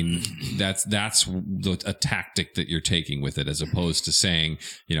 I mean, that's a tactic that you're taking with it, as opposed to saying,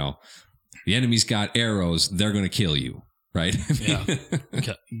 the enemy's got arrows. They're going to kill you. Right. Yeah.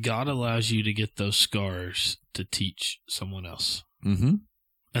 God allows you to get those scars to teach someone else. Mm-hmm.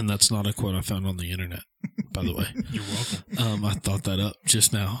 And that's not a quote I found on the internet, by the way. You're welcome. I thought that up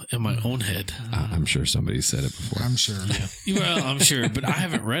just now in my own head. I'm sure somebody said it before. I'm sure. Yeah. Well, I'm sure, but I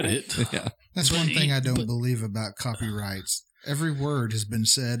haven't read it. Yeah. That's one thing I don't believe about copyrights. Every word has been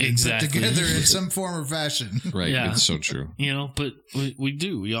said and put together in some form or fashion. Right. Yeah. It's so true. But we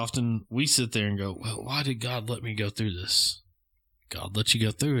do. We sit there and go, well, why did God let me go through this? God let you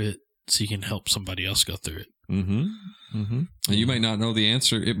go through it so you can help somebody else go through it. Mm-hmm. Mm-hmm. And you might not know the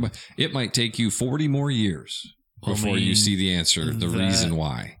answer. It might take you 40 more years before you see the answer, the reason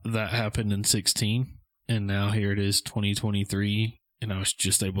why. That happened in 16, and now here it is, 2023, and I was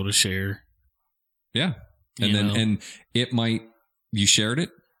just able to share. Yeah. And you shared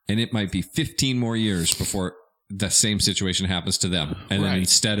it, and it might be 15 more years before the same situation happens to them. And then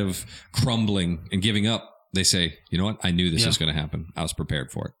instead of crumbling and giving up, they say, you know what? I knew this was going to happen. I was prepared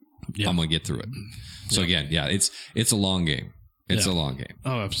for it. Yeah. I'm going to get through it. So again, it's a long game. It's a long game.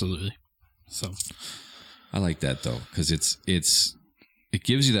 Oh, absolutely. So I like that though, because it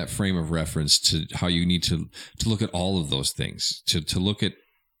gives you that frame of reference to how you need to look at all of those things, to look at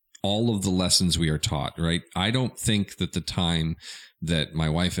all of the lessons we are taught, right? I don't think that the time that my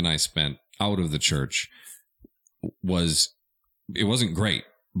wife and I spent out of the church wasn't great,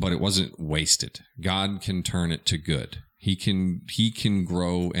 but it wasn't wasted. God can turn it to good. He can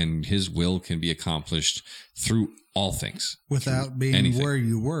grow, and his will can be accomplished through all things. Without being anything. Where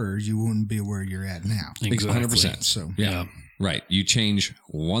you were, you wouldn't be where you're at now. Exactly. 100%. So yeah. Right. You change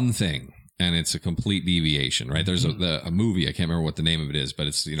one thing and it's a complete deviation, right? There's a movie, I can't remember what the name of it is, but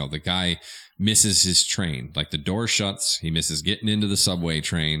it's, the guy misses his train. Like the door shuts, he misses getting into the subway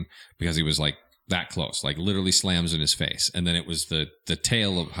train because he was like that close, like literally slams in his face. And then it was the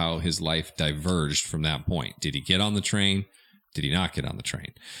tale of how his life diverged from that point. Did he get on the train? Did he not get on the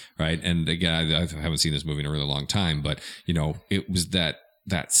train? Right. And again, I haven't seen this movie in a really long time, but it was that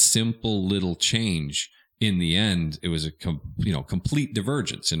simple little change. In the end, it was a complete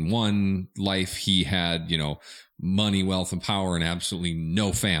divergence. In one life, he had, money, wealth, and power, and absolutely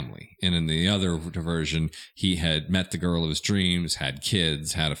no family. And in the other diversion, he had met the girl of his dreams, had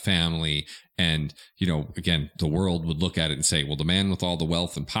kids, had a family. And, again, the world would look at it and say, well, the man with all the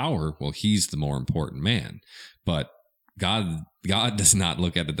wealth and power, well, he's the more important man. But God does not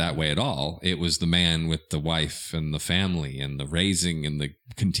look at it that way at all. It was the man with the wife and the family and the raising and the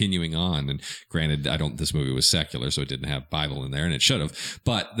continuing on. And granted, this movie was secular, so it didn't have Bible in there, and it should have.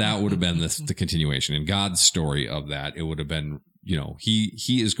 But that would have been the continuation. In God's story of that, it would have been,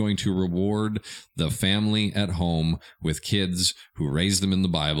 he is going to reward the family at home with kids who raise them in the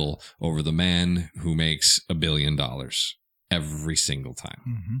Bible over the man who makes $1 billion every single time.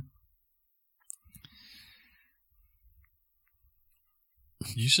 Mm-hmm.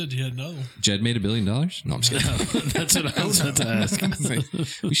 You said you had another one. Jed made $1 billion? No, I'm just kidding. That's what I was about to ask.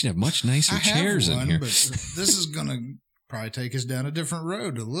 We should have much nicer chairs in here. But this is going to probably take us down a different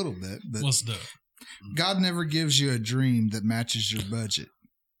road a little bit. But let's do it. God never gives you a dream that matches your budget.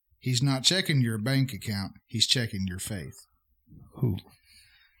 He's not checking your bank account. He's checking your faith. Ooh.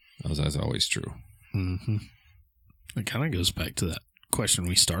 That's always true. Mm-hmm. It kind of goes back to that question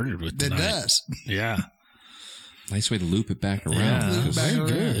we started with tonight. It does. Yeah. Nice way to loop it back around. Yeah, very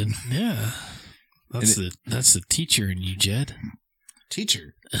good. Yeah. That's the teacher in you, Jed.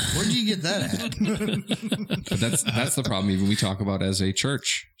 Teacher? Where do you get that at? But that's the problem even we talk about as a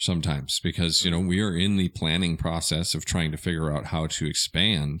church sometimes, because, we are in the planning process of trying to figure out how to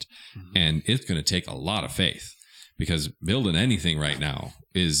expand, and it's going to take a lot of faith, because building anything right now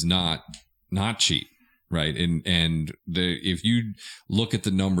is not cheap. Right. And if you look at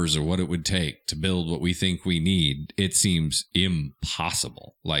the numbers of what it would take to build what we think we need, it seems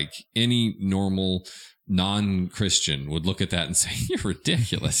impossible. Like any normal non-Christian would look at that and say, you're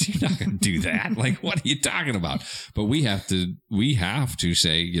ridiculous. You're not going to do that. Like, what are you talking about? But we have to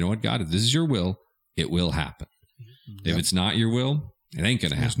say, you know what, God, if this is your will, it will happen. Yep. If it's not your will, it ain't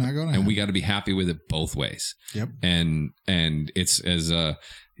going to happen. It's not going to happen. And we got to be happy with it both ways. Yep. And it's as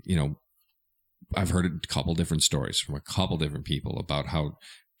I've heard a couple different stories from a couple different people about how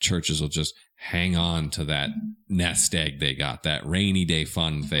churches will just hang on to that nest egg they got, that rainy day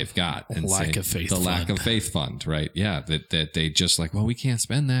fund they've got, and lack of faith fund, right? Yeah, that they just like, well, we can't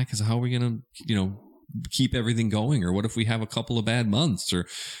spend that because how are we going to, keep everything going? Or what if we have a couple of bad months? Or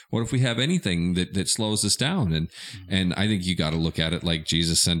what if we have anything that slows us down? And I think you got to look at it like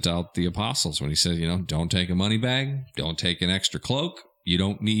Jesus sent out the apostles when he said, don't take a money bag, don't take an extra cloak. You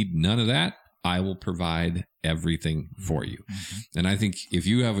don't need none of that. I will provide everything for you. And I think if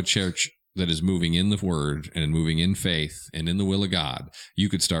you have a church that is moving in the word and moving in faith and in the will of God, you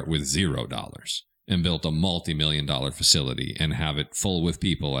could start with $0 and build a multi-million-dollar facility and have it full with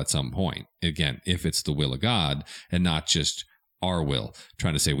people at some point. Again, if it's the will of God and not just our will,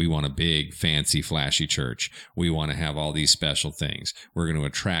 trying to say we want a big, fancy, flashy church. We want to have all these special things. We're going to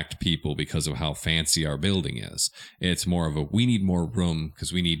attract people because of how fancy our building is. It's more of we need more room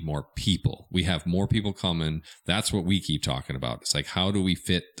because we need more people. We have more people coming. That's what we keep talking about. It's like, how do we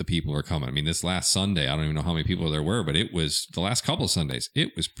fit the people who are coming? I mean, this last Sunday, I don't even know how many people there were, but it was the last couple of Sundays.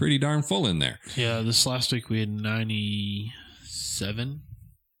 It was pretty darn full in there. Yeah, this last week we had 97.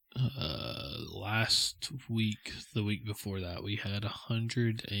 Last week, the week before that, we had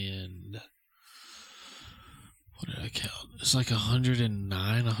 100 and what did I count? It's like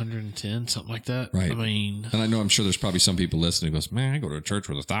 109, 110, something like that. Right. I mean, and I know I'm sure there's probably some people listening who goes, man, I go to a church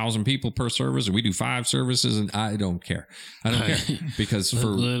with 1,000 people per service, and we do 5 services, and I don't care. I don't care because for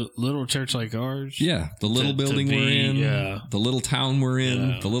little church like ours, the little building we're in, the little town we're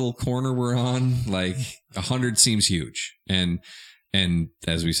in, the little corner we're on, like 100 seems huge. And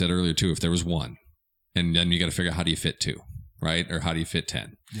as we said earlier, too, if there was 1, and then you got to figure out how do you fit 2, right? Or how do you fit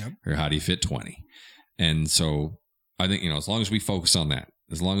 10? Yep. Or how do you fit 20? And so I think, as long as we focus on that,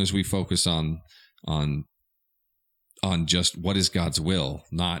 as long as we focus on just what is God's will,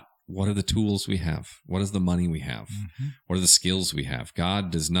 not what are the tools we have? What is the money we have? Mm-hmm. What are the skills we have?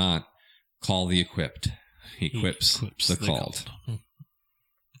 God does not call the equipped. He equips the called.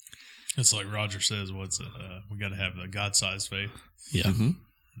 It's like Roger says, we got to have a God-sized faith. Yeah. Mm-hmm.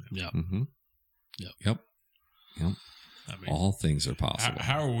 Yeah. Mm-hmm. Yep. I mean, all things are possible.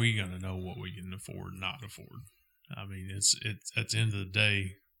 How are we going to know what we can afford, not afford? I mean, it's at the end of the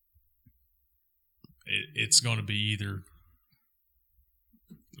day, it's going to be either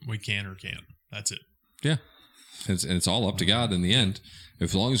we can or can't. That's it. Yeah. It's all up to God in the end,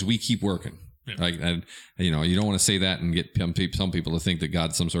 as long as we keep working. Yeah. Like, and you don't want to say that and get some people to think that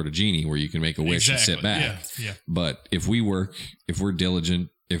God's some sort of genie where you can make a wish and sit back. Yeah. But if we work, if we're diligent,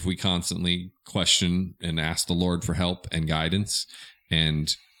 if we constantly question and ask the Lord for help and guidance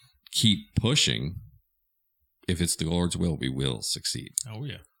and keep pushing, if it's the Lord's will, we will succeed. Oh,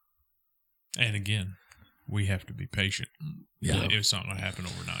 yeah. And again, we have to be patient. Yeah. It's not going to happen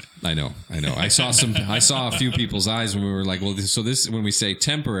overnight. I know. I saw a few people's eyes when we were like, well, so this, when we say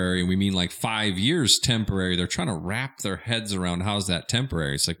temporary, we mean like 5 years temporary. They're trying to wrap their heads around how's that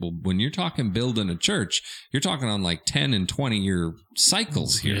temporary. It's like, well, when you're talking building a church, you're talking on like 10 and 20 year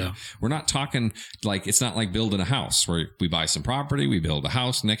cycles here. Yeah. We're not talking like, it's not like building a house where we buy some property, we build a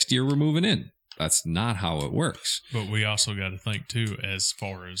house, next year we're moving in. That's not how it works. But we also got to think, too, as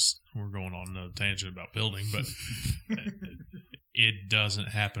far as we're going on a tangent about building, but it doesn't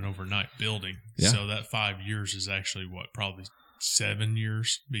happen overnight building. Yeah. So that 5 years is actually probably 7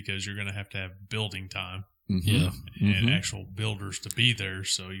 years, because you're going to have building time. Mm-hmm. Yeah. And actual builders to be there.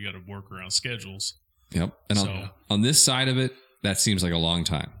 So you got to work around schedules. Yep. And on this side of it, that seems like a long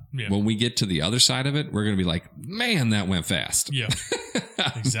time. Yeah. When we get to the other side of it, we're going to be like, man, that went fast. Yeah,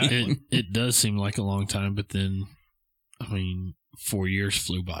 exactly. It does seem like a long time, but then, 4 years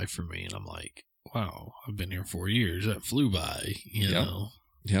flew by for me, and I'm like, wow, I've been here 4 years. That flew by, you know.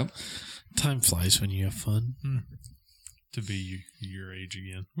 Yep. Time flies when you have fun. To be your age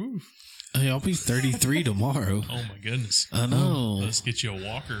again. Woo. Hey, I'll be 33 tomorrow. Oh, my goodness. I know. Let's get you a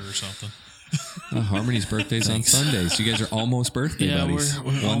walker or something. Harmony's birthday's on Sundays. You guys are almost birthday buddies.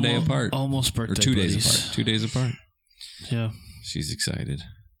 We're 1 day apart. Almost birthday or 2 days buddies. apart. 2 days apart. Yeah. She's excited.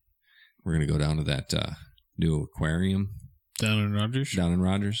 We're going to go down to that new aquarium. Down in Rogers?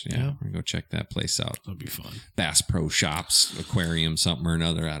 Yeah. We're going to go check that place out. That'll be fun. Bass Pro Shops, aquarium, something or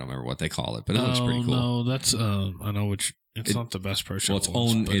another. I don't remember what they call it, but it looks pretty cool. No, that's, I know which... It's not the Bass Pro Shop.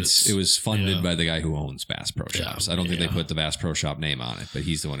 Well, it was funded by the guy who owns Bass Pro Shops. I don't think they put the Bass Pro Shop name on it, but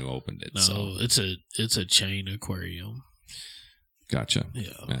he's the one who opened it. No, so it's a chain aquarium. Gotcha.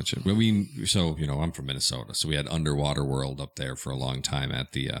 Yeah. Gotcha. Well, I'm from Minnesota, so we had Underwater World up there for a long time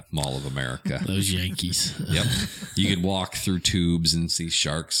at the Mall of America. Those Yankees. Yep. You could walk through tubes and see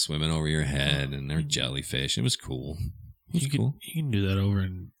sharks swimming over your head, and they're jellyfish. It was cool. You can do that over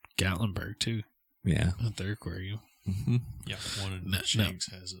in Gatlinburg too. Yeah. At their aquarium. Mm-hmm. Yeah, one of the Shanks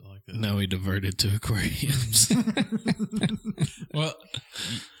has it like that. Now we diverted to aquariums. Well,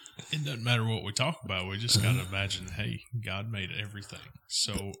 it doesn't matter what we talk about. We just got to imagine, hey, God made everything.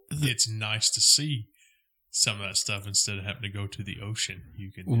 So it's nice to see some of that stuff, instead of having to go to the ocean, you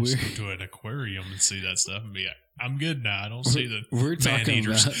can just go to an aquarium and see that stuff and be like, I'm good now. I don't see the man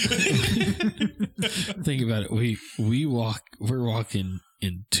eaters. Think about it. We're walking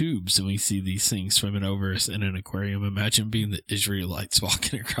in tubes and we see these things swimming over us in an aquarium. Imagine being the Israelites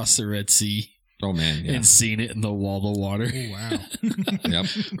walking across the Red Sea. Oh man, yeah. And seeing it in the wall of water. Oh, wow. Yep.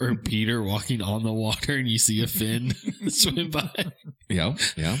 Or Peter walking on the water and you see a fin swim by. Yep.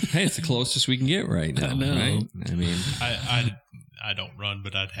 Hey, it's the closest we can get right now. I know. Right? I mean, I don't run,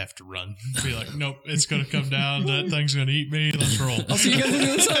 but I'd have to run. Be like, nope, it's going to come down. That thing's going to eat me. Let's roll. I'll see you guys on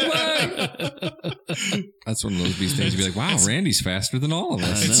the other side. That's one of those things you'd be like, wow, Randy's faster than all of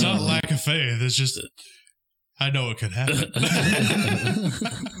us. It's not lack of faith. It's just, I know it could happen.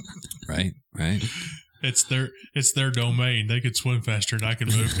 Right. It's their domain. They could swim faster than I can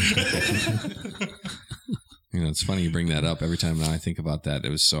move. It's funny you bring that up. Every time I think about that, it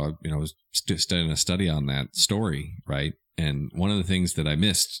was so, I was studying a study on that story, right? And one of the things that I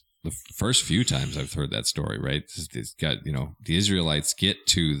missed the first few times I've heard that story, right? It's got, the Israelites get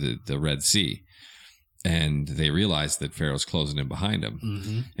to the Red Sea and they realize that Pharaoh's closing in behind them.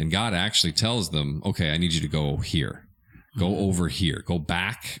 Mm-hmm. And God actually tells them, okay, I need you to go here. Go over here. Go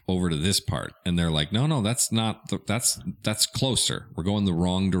back over to this part. And they're like, no, that's not. That's closer. We're going the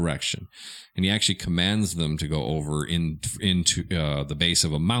wrong direction. And he actually commands them to go over into the base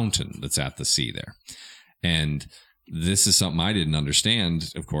of a mountain that's at the sea there. And this is something I didn't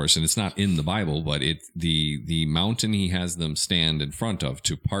understand, of course, and it's not in the Bible, but the mountain he has them stand in front of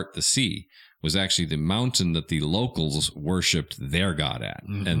to part the sea was actually the mountain that the locals worshipped their god at.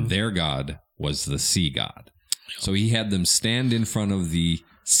 Mm-hmm. And their god was the sea god. So he had them stand in front of the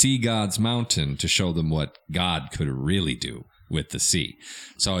sea god's mountain to show them what God could really do with the sea.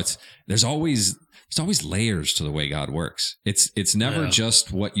 So there's always layers to the way God works. It's never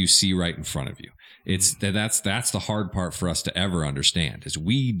just what you see right in front of you. That's the hard part for us to ever understand is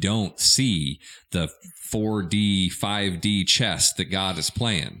we don't see the 4D, 5D chess that God is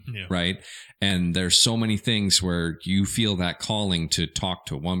playing, right? And there's so many things where you feel that calling to talk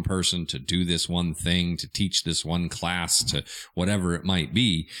to one person, to do this one thing, to teach this one class, to whatever it might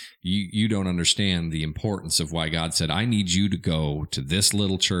be. You don't understand the importance of why God said, I need you to go to this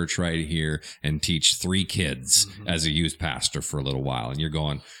little church right here and teach 3 kids as a youth pastor for a little while. And you're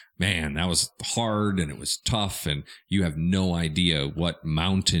going, man, that was hard and it was tough. And you have no idea what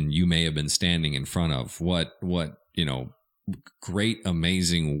mountain you may have been standing in front of, what great,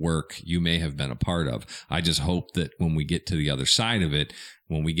 amazing work you may have been a part of. I just hope that when we get to the other side of it,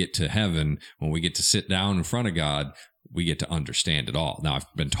 when we get to heaven, when we get to sit down in front of God, we get to understand it all. Now, I've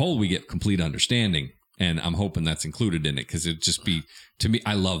been told we get complete understanding, and I'm hoping that's included in it because it'd just be, to me,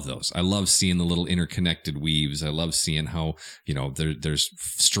 I love those. I love seeing the little interconnected weaves. I love seeing how, there's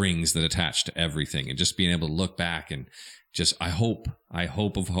strings that attach to everything, and just being able to look back and just, I hope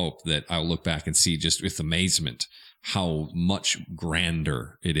that I'll look back and see just with amazement how much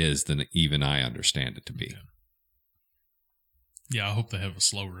grander it is than even I understand it to be. Yeah, I hope they have a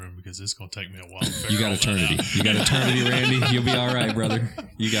slow room because it's going to take me a while. You got eternity. You got eternity, Randy. You'll be all right, brother.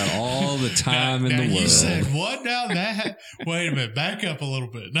 You got all the time in the world. You said what now? Wait a minute. Back up a little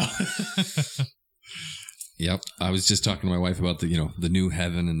bit. No. Yep. I was just talking to my wife about the new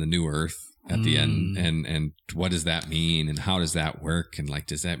heaven and the new earth at the end, and what does that mean, and how does that work, and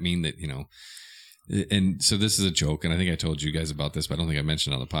does that mean that and so this is a joke, and I think I told you guys about this, but I don't think I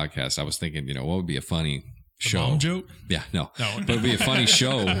mentioned it on the podcast. I was thinking, what would be a funny show? The mom joke? Yeah, no. But it'd be a funny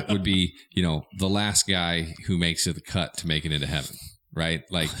show would be, the last guy who makes it the cut to make it into heaven, right?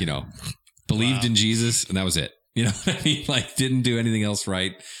 Believed in Jesus, and that was it. You know what I mean? Didn't do anything else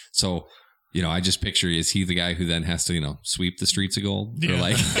right. So, I just picture, is he the guy who then has to, sweep the streets of gold? Yeah. Or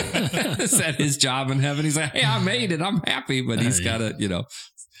is that his job in heaven? He's like, hey, I made it. I'm happy. But he's got to,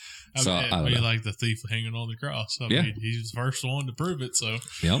 So I don't know. Like the thief hanging on the cross. I mean, he's the first one to prove it. So,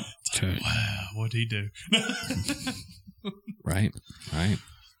 yep. Wow, what'd he do? Right.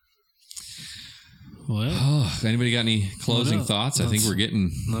 Well, anybody got any closing thoughts? I think we're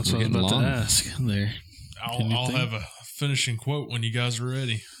getting that's what I'm about along. to ask there. I'll have a finishing quote when you guys are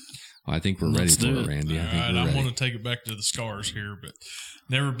ready. Well, I think we're ready for it, Randy. All right, I want to take it back to the scars here, but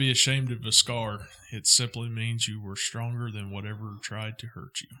never be ashamed of a scar. It simply means you were stronger than whatever tried to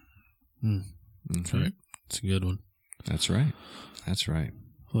hurt you. That's right. It's a good one. That's right.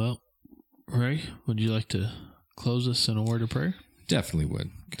 Well, Ray, would you like to close us in a word of prayer? Definitely would.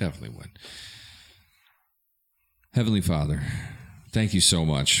 Heavenly Father, thank you so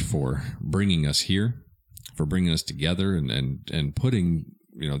much for bringing us here, for bringing us together and putting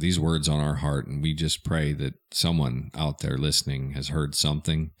these words on our heart. And we just pray that someone out there listening has heard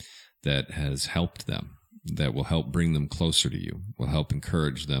something that has helped them, that will help bring them closer to you, will help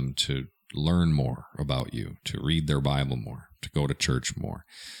encourage them to learn more about you, to read their Bible more, to go to church more,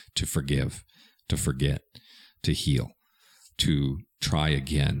 to forgive, to forget, to heal, to try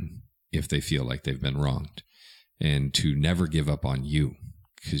again if they feel like they've been wronged, and to never give up on you,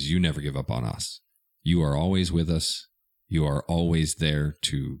 because you never give up on us. You are always with us. You are always there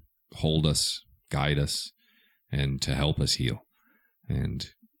to hold us, guide us, and to help us heal. And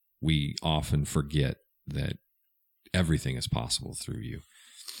we often forget that everything is possible through you,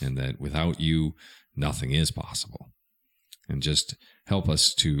 and that without you, nothing is possible. And just help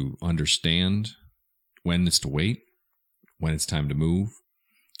us to understand when it's to wait, when it's time to move,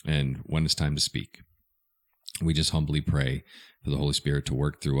 and when it's time to speak. We just humbly pray for the Holy Spirit to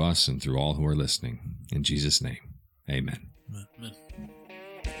work through us and through all who are listening. In Jesus' name, amen. Amen.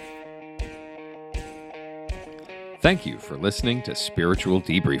 Thank you for listening to Spiritual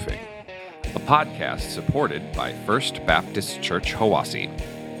Debriefing, a podcast supported by First Baptist Church Hiwassee.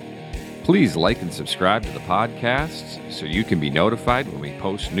 Please like and subscribe to the podcast so you can be notified when we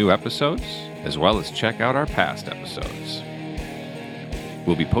post new episodes, as well as check out our past episodes.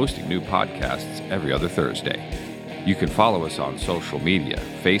 We'll be posting new podcasts every other Thursday. You can follow us on social media,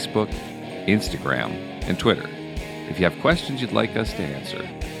 Facebook, Instagram, and Twitter. If you have questions you'd like us to answer,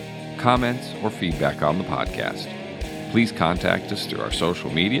 comments, or feedback on the podcast, please contact us through our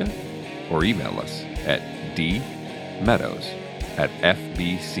social media or email us at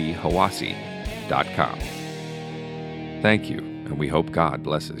dmeadows@fbchiwassee.com. Thank you, and we hope God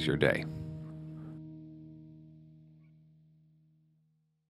blesses your day.